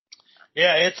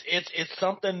 yeah, it's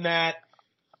something that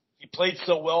he played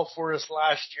so well for us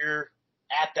last year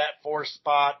at that 4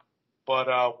 spot. But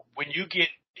when you get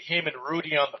him and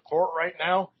Rudy on the court right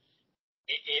now,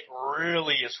 it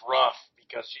really is rough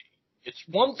because it's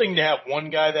one thing to have one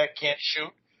guy that can't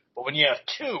shoot, but when you have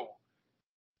 2,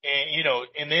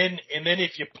 and then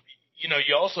if you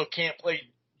also can't play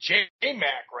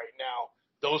J-Mac right now,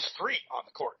 those 3 on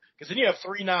the court, because then you have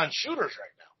 3 non-shooters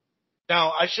right now.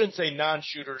 Now, I shouldn't say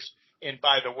non-shooters, and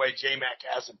by the way, J-Mac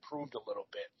has improved a little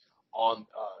bit on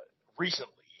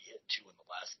recently. He hit 2 in the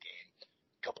last game.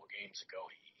 A couple of games ago,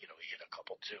 he hit a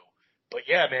couple too. But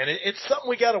yeah, man, it's something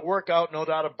we got to work out, no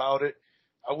doubt about it.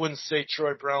 I wouldn't say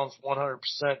Troy Brown's 100%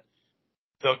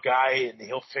 the guy and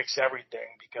he'll fix everything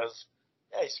because,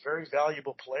 yeah, he's a very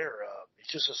valuable player.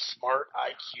 He's just a smart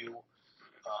IQ,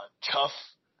 tough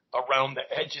around the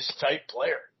edges type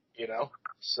player,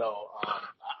 So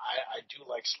I do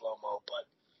like slow-mo, but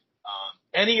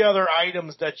any other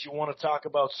items that you want to talk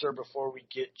about, sir, before we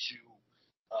get to,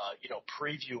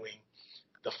 previewing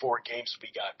the 4 games we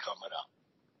got coming up?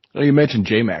 Well, you mentioned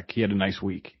J-Mac. He had a nice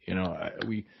week.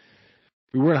 We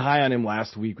weren't high on him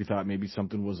last week. We thought maybe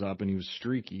something was up and he was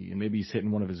streaky, and maybe he's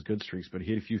hitting one of his good streaks. But he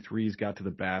hit a few threes, got to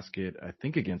the basket. I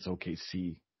think against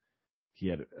OKC,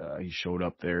 he showed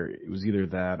up there. It was either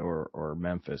that or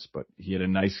Memphis, but he had a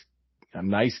nice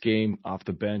game off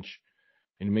the bench,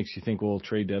 and it makes you think, well,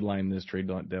 trade deadline this, trade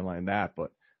deadline that.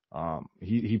 But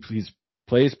his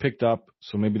plays picked up,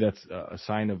 so maybe that's a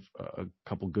sign of a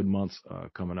couple good months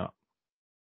coming up.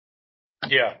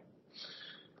 Yeah.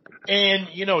 And,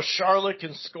 Charlotte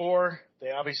can score. They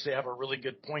obviously have a really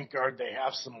good point guard. They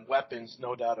have some weapons,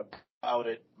 no doubt about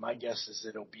it. My guess is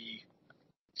it'll be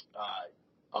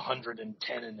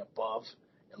 110 and above,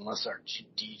 unless our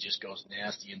D just goes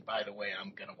nasty. And by the way,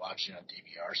 I'm going to watch it on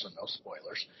DVR, so no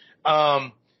spoilers.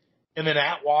 and then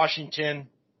at Washington,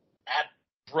 at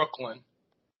Brooklyn,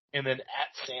 and then at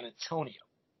San Antonio.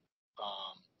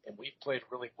 And we've played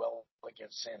really well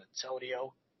against San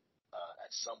Antonio.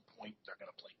 At some point, they're going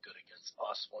to play good against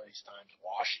us one of these times.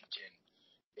 Washington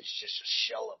is just a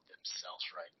shell of themselves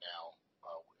right now.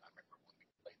 I remember when we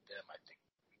played them, I think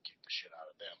we kicked the shit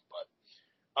out of them. But,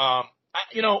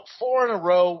 4 in a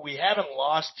row, we haven't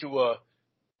lost to a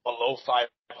below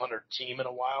 500 team in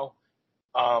a while.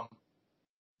 I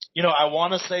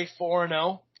want to say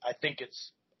 4-0. I think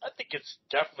it's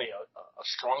definitely a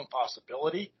strong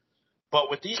possibility. But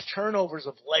with these turnovers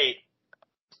of late,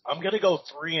 I'm going to go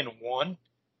 3-1.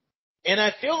 And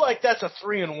I feel like that's a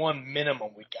 3-1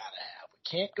 minimum we got to have. We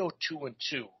can't go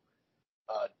 2-2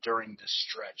 during this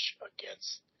stretch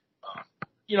against,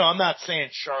 I'm not saying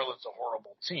Charlotte's a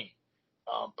horrible team.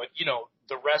 But,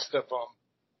 the rest of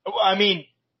them, I mean,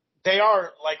 they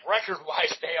are, like,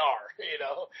 record-wise, they are,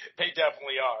 they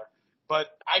definitely are. But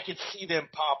I could see them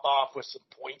pop off with some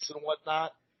points and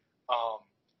whatnot.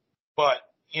 But,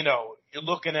 you're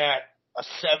looking at a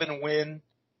 7-win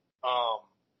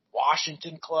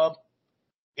Washington club,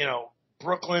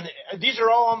 Brooklyn. These are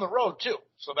all on the road, too.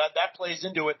 So that plays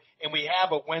into it. And we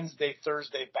have a Wednesday,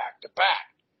 Thursday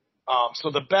back-to-back. So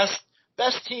the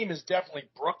best team is definitely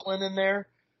Brooklyn in there.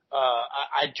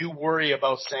 I do worry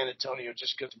about San Antonio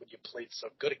just because when you played so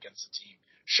good against the team.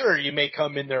 Sure, you may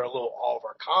come in there a little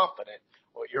overconfident,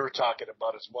 what you're talking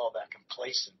about as well, that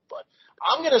complacent. But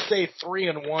I'm going to say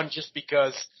 3-1 just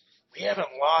because we haven't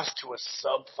lost to a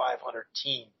sub-500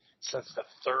 team since the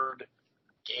third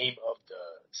game of the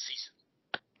season.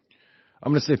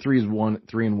 I'm going to say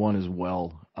 3-1 as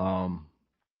well.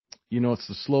 It's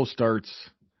the slow starts,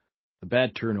 the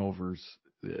bad turnovers,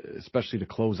 especially to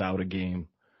close out a game.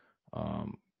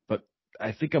 But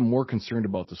I think I'm more concerned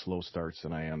about the slow starts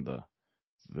than I am the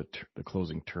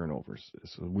closing turnovers.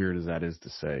 As weird as that is to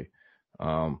say,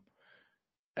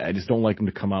 I just don't like them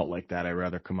to come out like that. I'd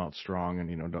rather come out strong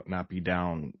and not be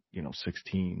down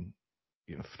 16,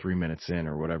 3 minutes in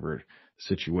or whatever the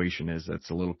situation is. That's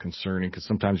a little concerning because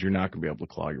sometimes you're not going to be able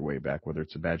to claw your way back, whether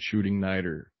it's a bad shooting night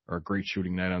or a great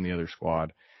shooting night on the other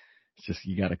squad. It's just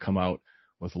you got to come out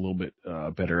with a little bit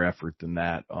better effort than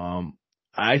that.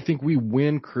 I think we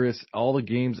win, Chris, all the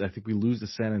games. I think we lose to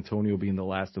San Antonio being the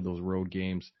last of those road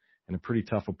games and a pretty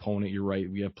tough opponent. You're right.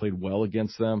 We have played well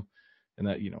against them and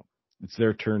that, it's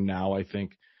their turn now, I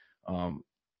think.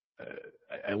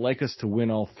 I like us to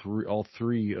win all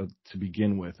three to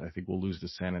begin with. I think we'll lose to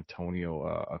San Antonio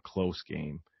a close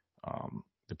game,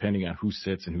 depending on who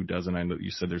sits and who doesn't. I know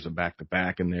you said there's a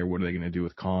back-to-back in there. What are they going to do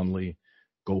with Conley,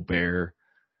 Gobert?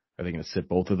 Are they going to sit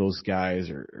both of those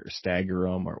guys or stagger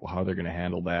them or how they're going to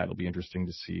handle that? It'll be interesting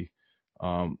to see.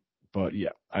 But, yeah,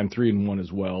 I'm 3-1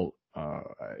 as well.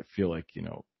 I feel like,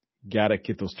 got to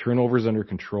get those turnovers under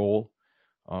control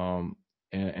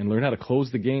and learn how to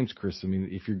close the games, Chris. I mean,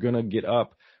 if you're going to get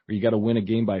up or you got to win a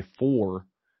game by 4,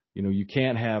 you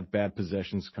can't have bad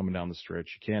possessions coming down the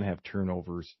stretch. You can't have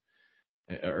turnovers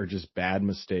or just bad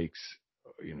mistakes.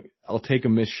 I'll take a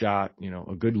missed shot,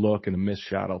 a good look and a missed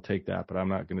shot. I'll take that, but I'm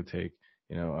not going to take,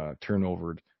 a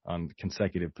turnover on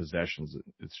consecutive possessions.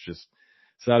 It's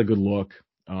not a good look.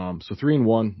 So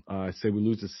 3-1, I say we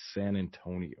lose to San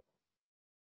Antonio.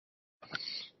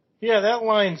 Yeah, that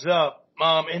lines up.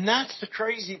 And that's the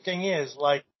crazy thing is,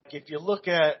 like, if you look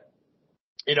at,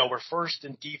 we're first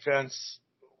in defense.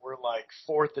 We're like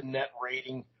 4th in net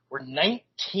rating. We're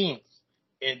 19th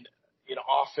in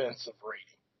offensive rating.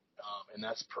 And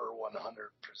that's per 100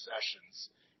 possessions.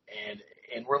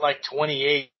 And we're like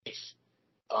 28th,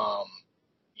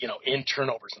 in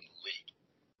turnovers in the league.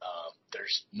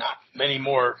 There's not many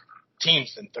more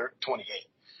teams than 28.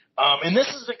 And this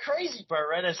is the crazy part,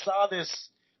 right? I saw this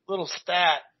little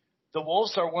stat. The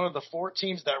Wolves are one of the 4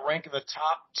 teams that rank in the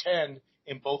top 10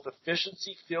 in both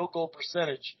efficiency, field goal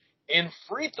percentage, and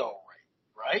free throw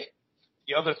rate, right?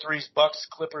 The other 3's Bucks,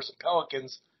 Clippers, and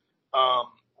Pelicans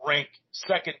rank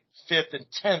 2nd, 5th, and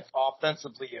 10th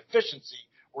offensively efficiency,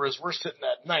 whereas we're sitting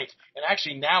at 9th. And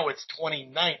actually now it's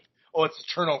 29th. Oh, it's the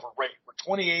turnover rate. We're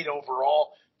 28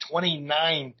 overall,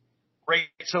 29 rate.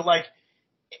 So, like,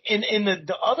 in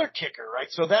the other kicker,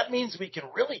 right? So that means we can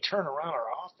really turn around our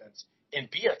offense and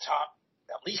be a top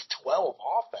at least 12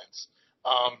 offense.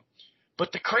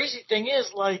 But the crazy thing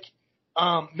is, like,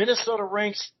 Minnesota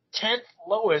ranks 10th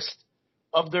lowest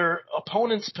of their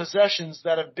opponents' possessions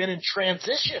that have been in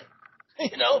transition.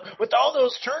 With all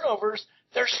those turnovers,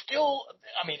 they're still,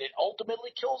 I mean, it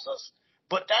ultimately kills us,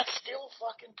 but that's still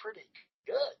fucking pretty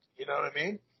good. You know what I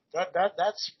mean?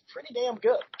 That's pretty damn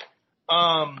good.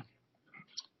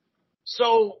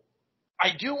 So I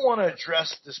do want to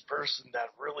address this person that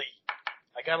really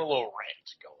I got a little rant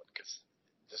going because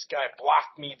this guy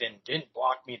blocked me, then didn't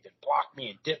block me, then blocked me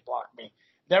and didn't block me.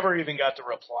 Never even got to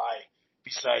reply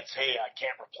besides, hey, I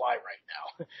can't reply right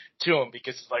now to him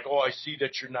because it's like, oh, I see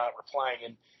that you're not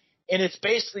replying. And it's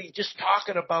basically just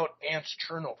talking about Ant's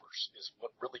turnovers is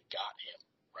what really got him,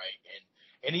 right?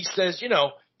 And he says, you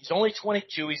know, he's only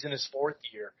 22, he's in his fourth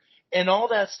year, and all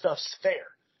that stuff's fair.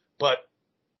 But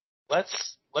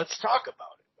let's talk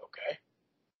about it, okay?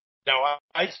 Now,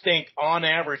 I think on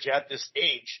average at this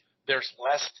age, there's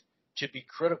less to be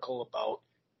critical about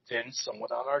than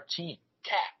someone on our team,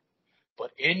 Cat.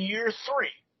 But in year 3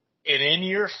 and in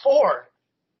year 4,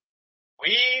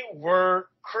 we were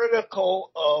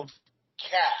critical of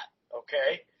Cat,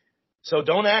 okay? So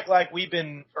don't act like I've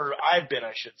been,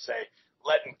 I should say,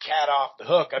 letting Cat off the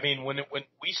hook. I mean, when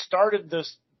we started the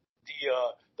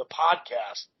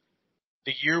podcast,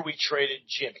 the year we traded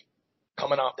Jimmy,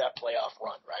 coming off that playoff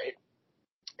run, right?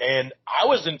 And I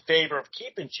was in favor of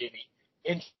keeping Jimmy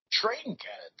and trading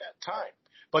Cat at that time.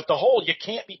 But the whole, you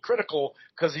can't be critical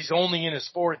because he's only in his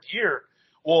fourth year.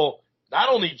 Well, not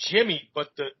only Jimmy, but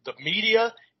the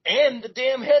media and the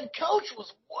damn head coach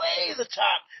was way the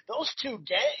top. Those two,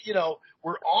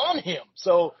 were on him.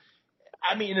 So,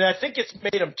 I mean, and I think it's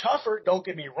made him tougher. Don't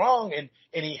get me wrong. And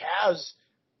he has,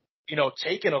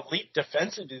 taken a leap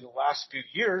defensively the last few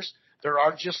years. There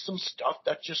are just some stuff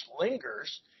that just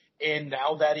lingers. And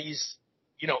now that he's,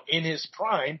 in his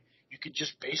prime, you could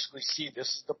just basically see this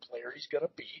is the player he's going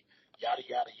to be, yada,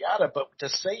 yada, yada. But to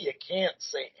say you can't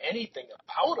say anything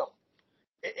about him,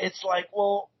 it's like,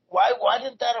 well, why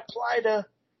didn't that apply to,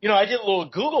 I did a little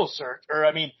Google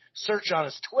search on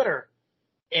his Twitter,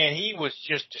 and he was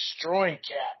just destroying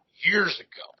Cat years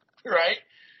ago, right?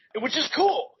 Which is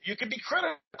cool. You can be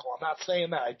critical. I'm not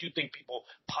saying that. I do think people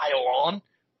pile on.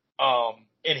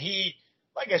 And he,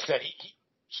 like I said,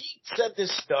 he said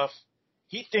this stuff.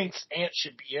 He thinks Ant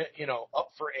should be, up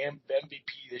for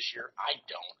MVP this year. I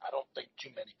don't. I don't think too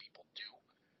many people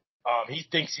do. He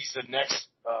thinks he's the next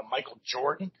Michael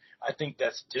Jordan. I think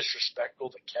that's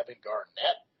disrespectful to Kevin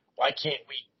Garnett. Why can't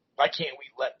we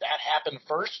let that happen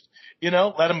first?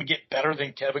 Let him get better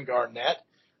than Kevin Garnett.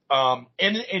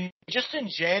 And just in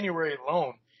January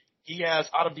alone, he has,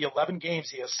 out of the 11 games,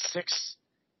 he has 6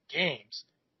 games.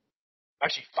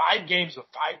 Actually, 5 games with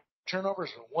 5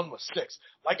 turnovers and 1 with 6.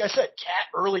 Like I said, Cat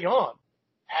early on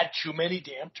had too many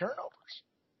damn turnovers.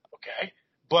 Okay?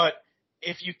 But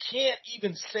if you can't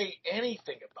even say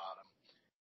anything about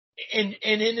him,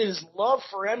 and in his love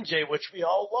for MJ, which we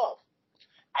all love,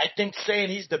 I think saying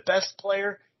he's the best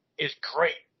player is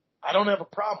great. I don't have a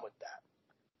problem with that.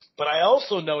 But I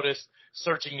also noticed,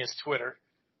 searching his Twitter,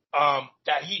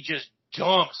 that he just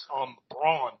dumps on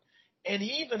LeBron. And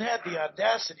he even had the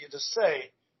audacity to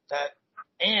say that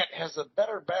Ant has a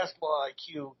better basketball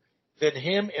IQ than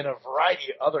him and a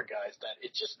variety of other guys. That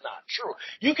it's just not true.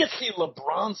 You could see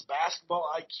LeBron's basketball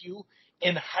IQ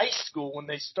in high school when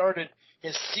they started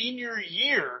his senior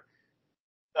year,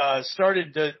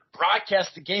 started to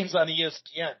broadcast the games on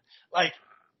ESPN. Like,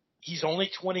 he's only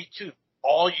 22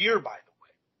 all year, by the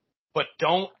way. But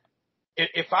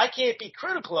if I can't be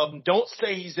critical of him, don't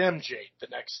say he's MJ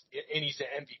and he's an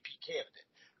MVP candidate.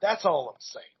 That's all I'm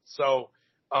saying. So,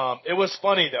 it was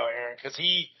funny though, Aaron, because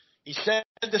he said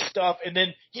this stuff, and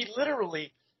then he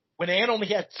literally, when Ant only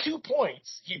had 2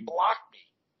 points, he blocked me.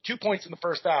 2 points in the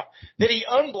first half. Then he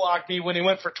unblocked me when he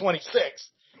went for 26.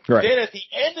 Right. Then at the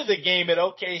end of the game at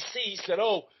OKC, he said,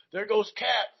 "Oh, there goes Cat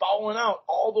fouling out."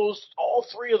 All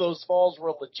 3 of those fouls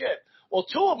were legit. Well,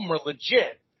 2 of them were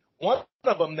legit. One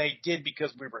of them they did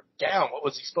because we were down. What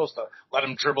was he supposed to let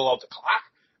him dribble out the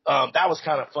clock? That was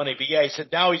kind of funny. But yeah, he said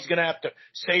now he's going to have to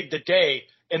save the day.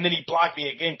 And then he blocked me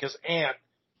again because Ant,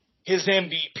 his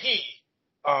MVP,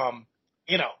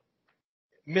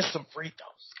 missed some free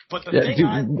throws. But the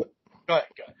thing go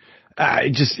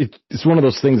ahead. It's one of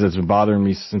those things that's been bothering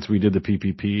me since we did the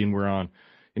PPP, and we're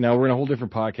in a whole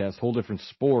different podcast, whole different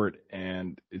sport,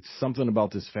 and it's something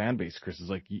about this fan base, Chris. Is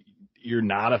like, you're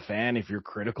not a fan if you're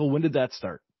critical. When did that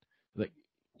start? Like,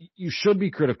 you should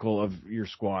be critical of your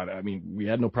squad. I mean, we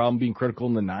had no problem being critical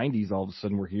in the 90s. All of a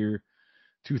sudden we're here,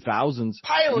 2000s.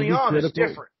 Piling on is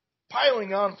different.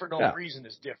 Piling on for no reason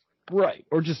is different. Right.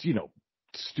 Or just,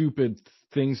 stupid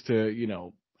things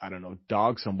to, I don't know,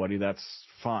 dog somebody. That's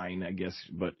fine, I guess.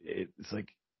 But it's like,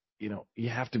 you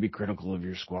have to be critical of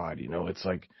your squad. It's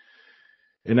like,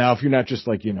 and now if you're not just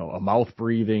like, a mouth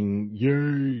breathing,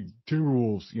 yay,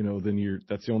 Timberwolves, then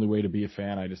that's the only way to be a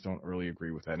fan. I just don't really agree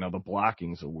with that. Now the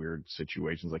blocking's a weird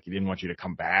situation. It's like he didn't want you to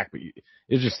come back, but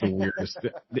it's just the weirdest.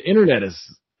 The internet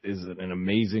is an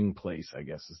amazing place, I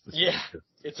guess.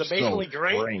 It's amazingly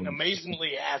great and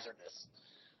amazingly hazardous.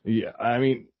 Yeah, I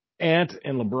mean, Ant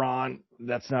and LeBron,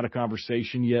 that's not a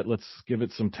conversation yet. Let's give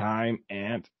it some time.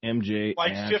 Ant, MJ,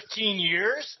 Like Ant, 15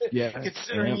 years, yeah,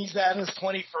 considering Ant, he's at his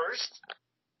 21st.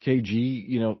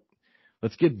 KG,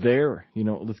 let's get there.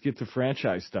 Let's get to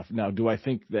franchise stuff. Now, do I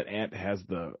think that Ant has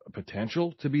the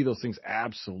potential to be those things?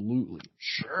 Absolutely.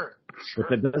 Sure.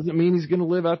 But that doesn't mean he's going to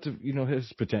live out to,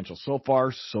 his potential. So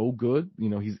far, so good.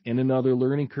 He's in another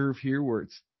learning curve here where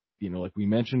it's, like we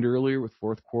mentioned earlier with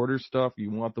fourth quarter stuff, you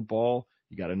want the ball,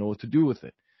 you got to know what to do with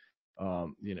it.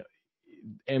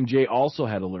 MJ also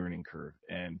had a learning curve,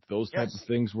 and those types of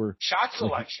things were shot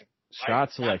selection,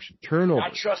 turnover,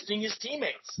 not trusting his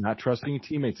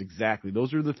teammates, Exactly.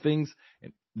 Those are the things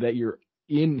that you're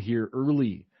in here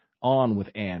early on with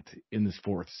Ant in this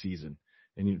fourth season.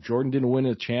 And Jordan didn't win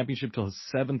a championship till his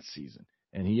seventh season,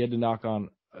 and he had to knock on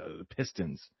the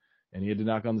Pistons, and he had to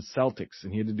knock on the Celtics,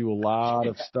 and he had to do a lot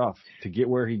of stuff to get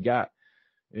where he got.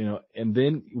 And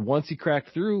then once he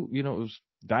cracked through, it was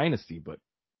dynasty, but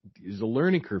there's a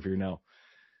learning curve here now.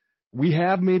 We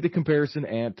have made the comparison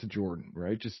Ant to Jordan,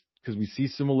 right? Just because we see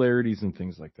similarities and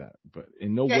things like that, but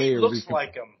in no way he looks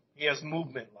like him. He has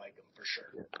movement like him for sure.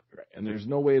 Yeah, right. And there's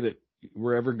no way that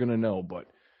we're ever going to know, but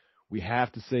we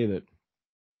have to say that,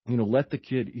 let the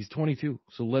kid, he's 22,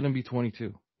 so let him be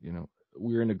 22.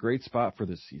 We're in a great spot for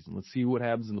this season. Let's see what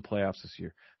happens in the playoffs this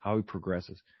year, how he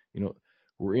progresses.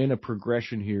 We're in a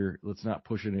progression here. Let's not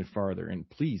push it any farther. And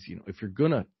please, if you're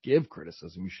going to give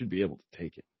criticism, you should be able to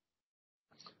take it.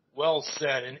 Well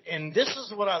said. And this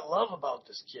is what I love about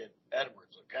this kid,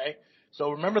 Edwards, okay?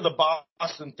 So remember the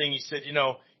Boston thing? He said,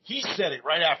 he said it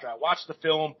right after. I watched the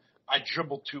film. I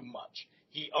dribbled too much.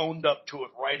 He owned up to it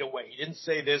right away. He didn't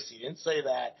say this. He didn't say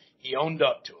that. He owned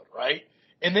up to it, right?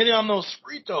 And then on those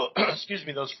free throws,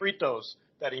 those free throws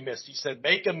that he missed, he said,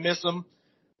 make him miss them.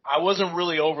 I wasn't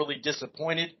really overly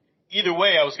disappointed. Either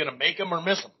way, I was going to make him or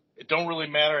miss him. It don't really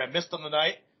matter. I missed him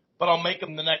tonight, but I'll make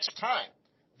him the next time.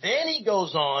 Then he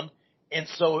goes on, and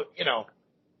so,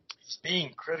 he's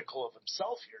being critical of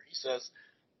himself here. He says,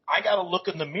 I got to look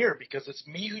in the mirror because it's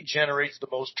me who generates the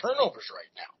most turnovers right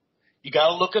now. You got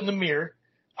to look in the mirror.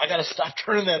 I got to stop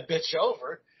turning that bitch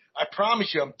over. I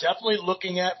promise you, I'm definitely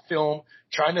looking at film,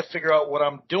 trying to figure out what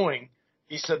I'm doing.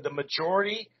 He said the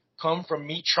majority come from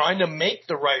me trying to make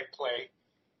the right play.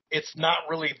 It's not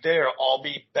really there. I'll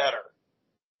be better.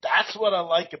 That's what I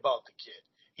like about the kid.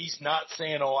 He's not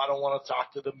saying, oh, I don't want to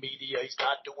talk to the media. He's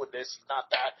not doing this. He's not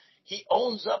that. He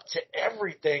owns up to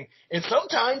everything, and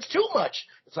sometimes too much.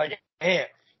 It's like, man,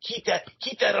 keep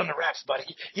that on the wraps, buddy.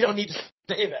 You don't need to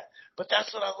say that. But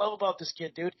that's what I love about this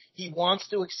kid, dude. He wants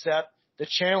to accept the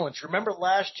challenge. Remember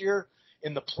last year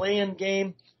in the play-in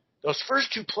game? Those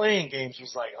first two play-in games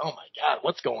was like, oh, my God,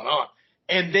 what's going on?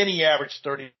 And then he averaged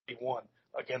 31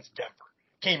 against Denver.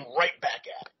 Came right back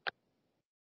at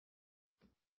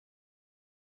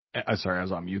it. Sorry, I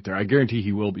was on mute there. I guarantee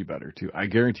he will be better, too. I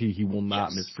guarantee he will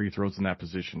not miss free throws in that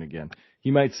position again.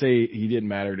 He might say he didn't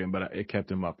matter to him, but it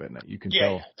kept him up at night. You can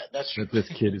tell that's true. that this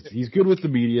kid he's good with the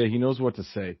media. He knows what to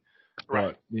say.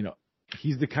 Right. But,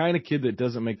 he's the kind of kid that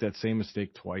doesn't make that same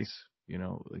mistake twice.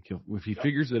 Like if he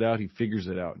figures it out, he figures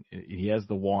it out. He has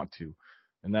the want to,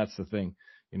 and that's the thing.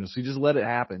 So you just let it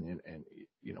happen. And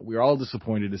we're all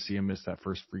disappointed to see him miss that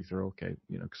first free throw. Okay,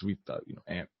 because we thought,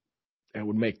 Ant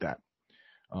would make that.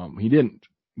 He didn't,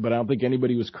 but I don't think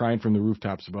anybody was crying from the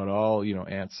rooftops about,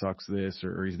 Ant sucks this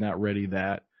or he's not ready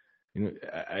that.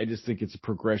 I just think it's a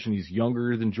progression. He's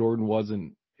younger than Jordan was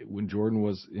when Jordan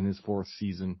was in his fourth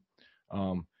season.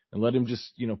 And let him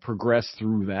just, progress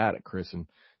through that, Chris. And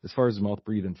as far as mouth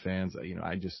breathing fans,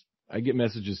 I get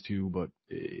messages too, but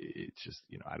it's just,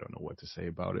 I don't know what to say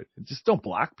about it. Just don't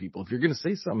block people. If you're going to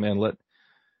say something, man,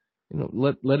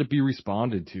 let it be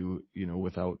responded to,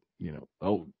 without,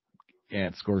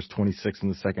 Ant scores 26 in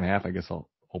the second half. I guess I'll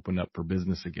open up for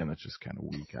business again. That's just kind of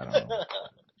weak. I don't know.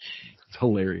 It's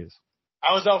hilarious.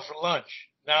 I was out for lunch.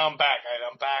 Now I'm back.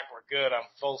 I'm back. We're good. I'm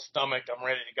full stomach. I'm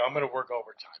ready to go. I'm going to work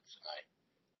overtime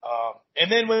tonight. And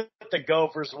then with the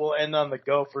Gophers, we'll end on the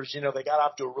Gophers. They got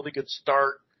off to a really good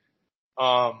start.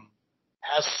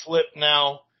 Has slipped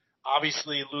now.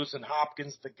 Obviously losing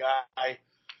Hopkins, the guy,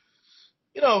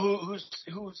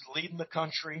 who's leading the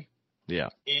country. Yeah.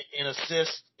 In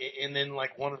assists, and then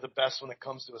like one of the best when it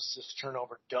comes to assist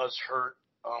turnover does hurt.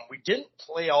 We didn't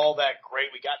play all that great.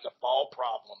 We got into foul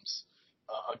problems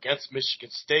against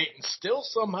Michigan State, and still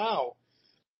somehow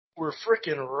we're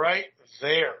freaking right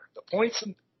there. The points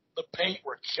in the paint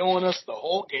were killing us the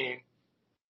whole game.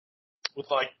 With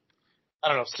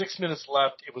 6 minutes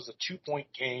left, it was a 2-point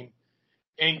game.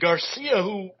 And Garcia,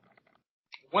 who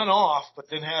went off but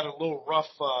then had a little rough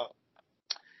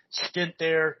stint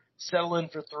there, settle in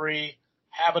for three,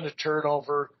 having a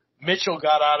turnover. Mitchell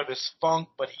got out of his funk,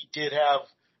 but he did have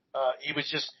he was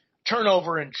just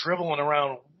turnover and dribbling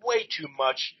around way too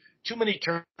much, too many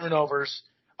turnovers.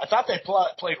 I thought they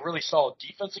played really solid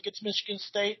defense against Michigan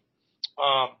State.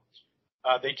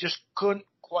 They just couldn't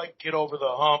quite get over the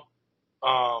hump.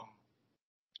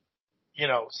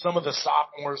 Some of the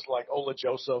sophomores like Ola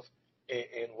Joseph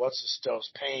and what's-his-toes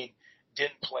Payne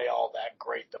didn't play all that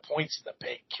great. The points in the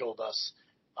paint killed us.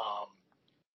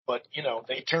 But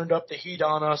they turned up the heat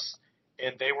on us,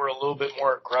 and they were a little bit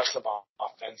more aggressive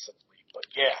offensively. But,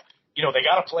 yeah, they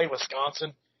got to play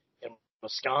Wisconsin, and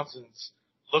Wisconsin's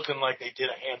looking like they did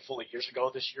a handful of years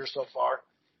ago this year so far.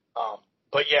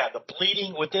 But, yeah, the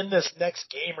bleeding within this next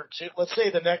game or two, let's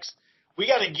say we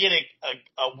got to get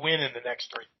a win in the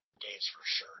next 3 games for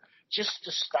sure, just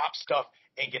to stop stuff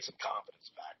and get some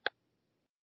confidence back.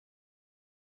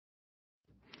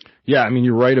 Yeah, I mean,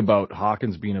 you're right about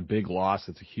Hawkins being a big loss.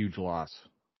 It's a huge loss.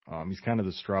 He's kind of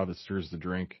the straw that stirs the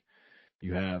drink.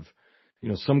 You have,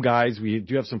 some guys, we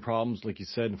do have some problems, like you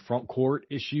said, in front court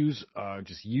issues,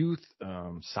 just youth,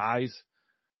 size.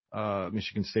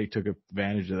 Michigan State took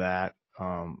advantage of that.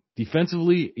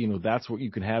 Defensively, that's what you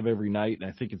can have every night, and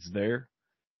I think it's there.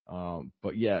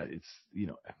 But yeah, it's,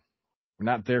 we're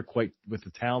not there quite with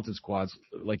the talented squads,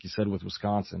 like you said, with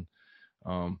Wisconsin.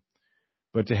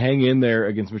 But to hang in there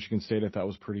against Michigan State, I thought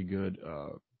was pretty good.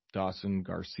 Dawson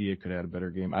Garcia could have had a better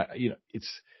game.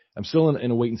 I'm still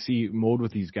in a wait and see mode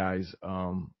with these guys.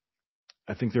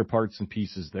 I think there are parts and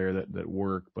pieces there that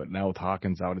work, but now with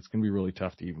Hawkins out, it's going to be really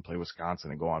tough to even play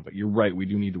Wisconsin and go on. But you're right, we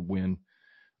do need to win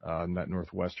in that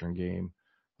Northwestern game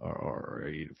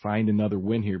or find another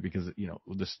win here because,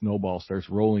 the snowball starts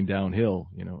rolling downhill,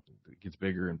 it gets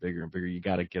bigger and bigger and bigger. You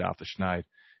got to get off the schneid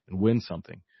and win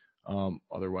something.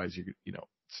 Otherwise,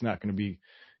 it's not going to be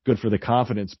good for the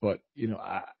confidence. But, you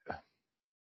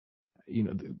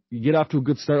get off to a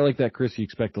good start like that, Chris, you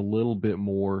expect a little bit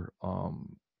more.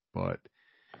 But,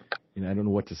 I don't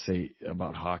know what to say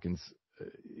about Hawkins.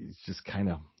 It's just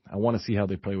I want to see how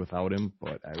they play without him,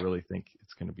 but I really think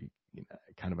it's going to be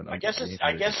kind of an. I guess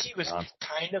he was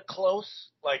kind of close.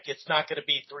 Like it's not going to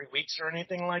be 3 weeks or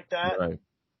anything like that. Right.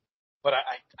 But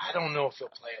I don't know if he'll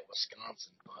play at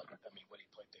Wisconsin. But I mean, what he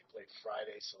played? They played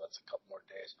Friday, so that's a couple more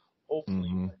days. Hopefully,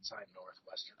 he might sign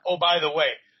Northwestern. Oh, by the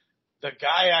way, the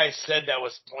guy I said that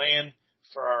was playing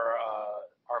for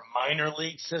our minor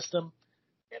league system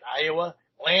in Iowa,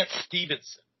 Lance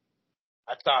Stevenson.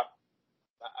 I thought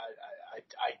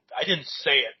I didn't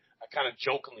say it. I kind of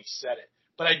jokingly said it,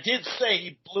 but I did say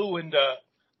he blew into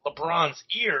LeBron's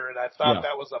ear, and I thought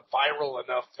that was a viral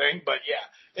enough thing. But yeah,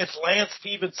 it's Lance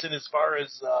Stevenson as far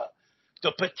as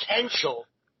the potential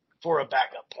for a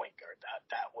backup point guard.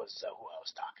 That was who I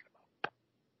was talking about.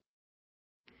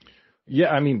 Yeah,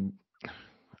 I mean,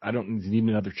 I don't need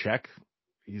another check.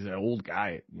 He's an old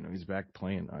guy. He's back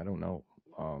playing. I don't know.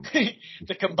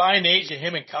 The combined age of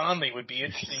him and Conley would be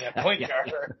interesting at point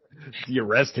guard. Do you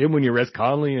rest him when you rest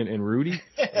Conley and Rudy?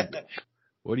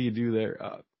 What do you do there?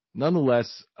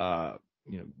 Nonetheless,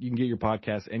 you can get your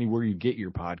podcast anywhere you get your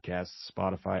podcasts,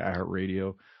 Spotify,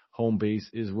 iHeartRadio. Home base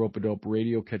is Rope-A-Dope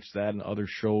Radio. Catch that and other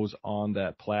shows on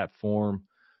that platform.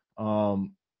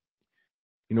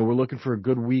 We're looking for a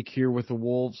good week here with the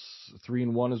Wolves.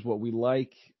 3-1 is what we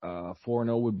like.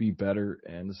 4-0 would be better,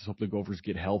 and this is hope the Gophers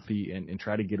get healthy and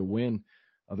try to get a win.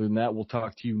 Other than that, we'll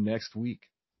talk to you next week.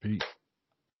 Peace.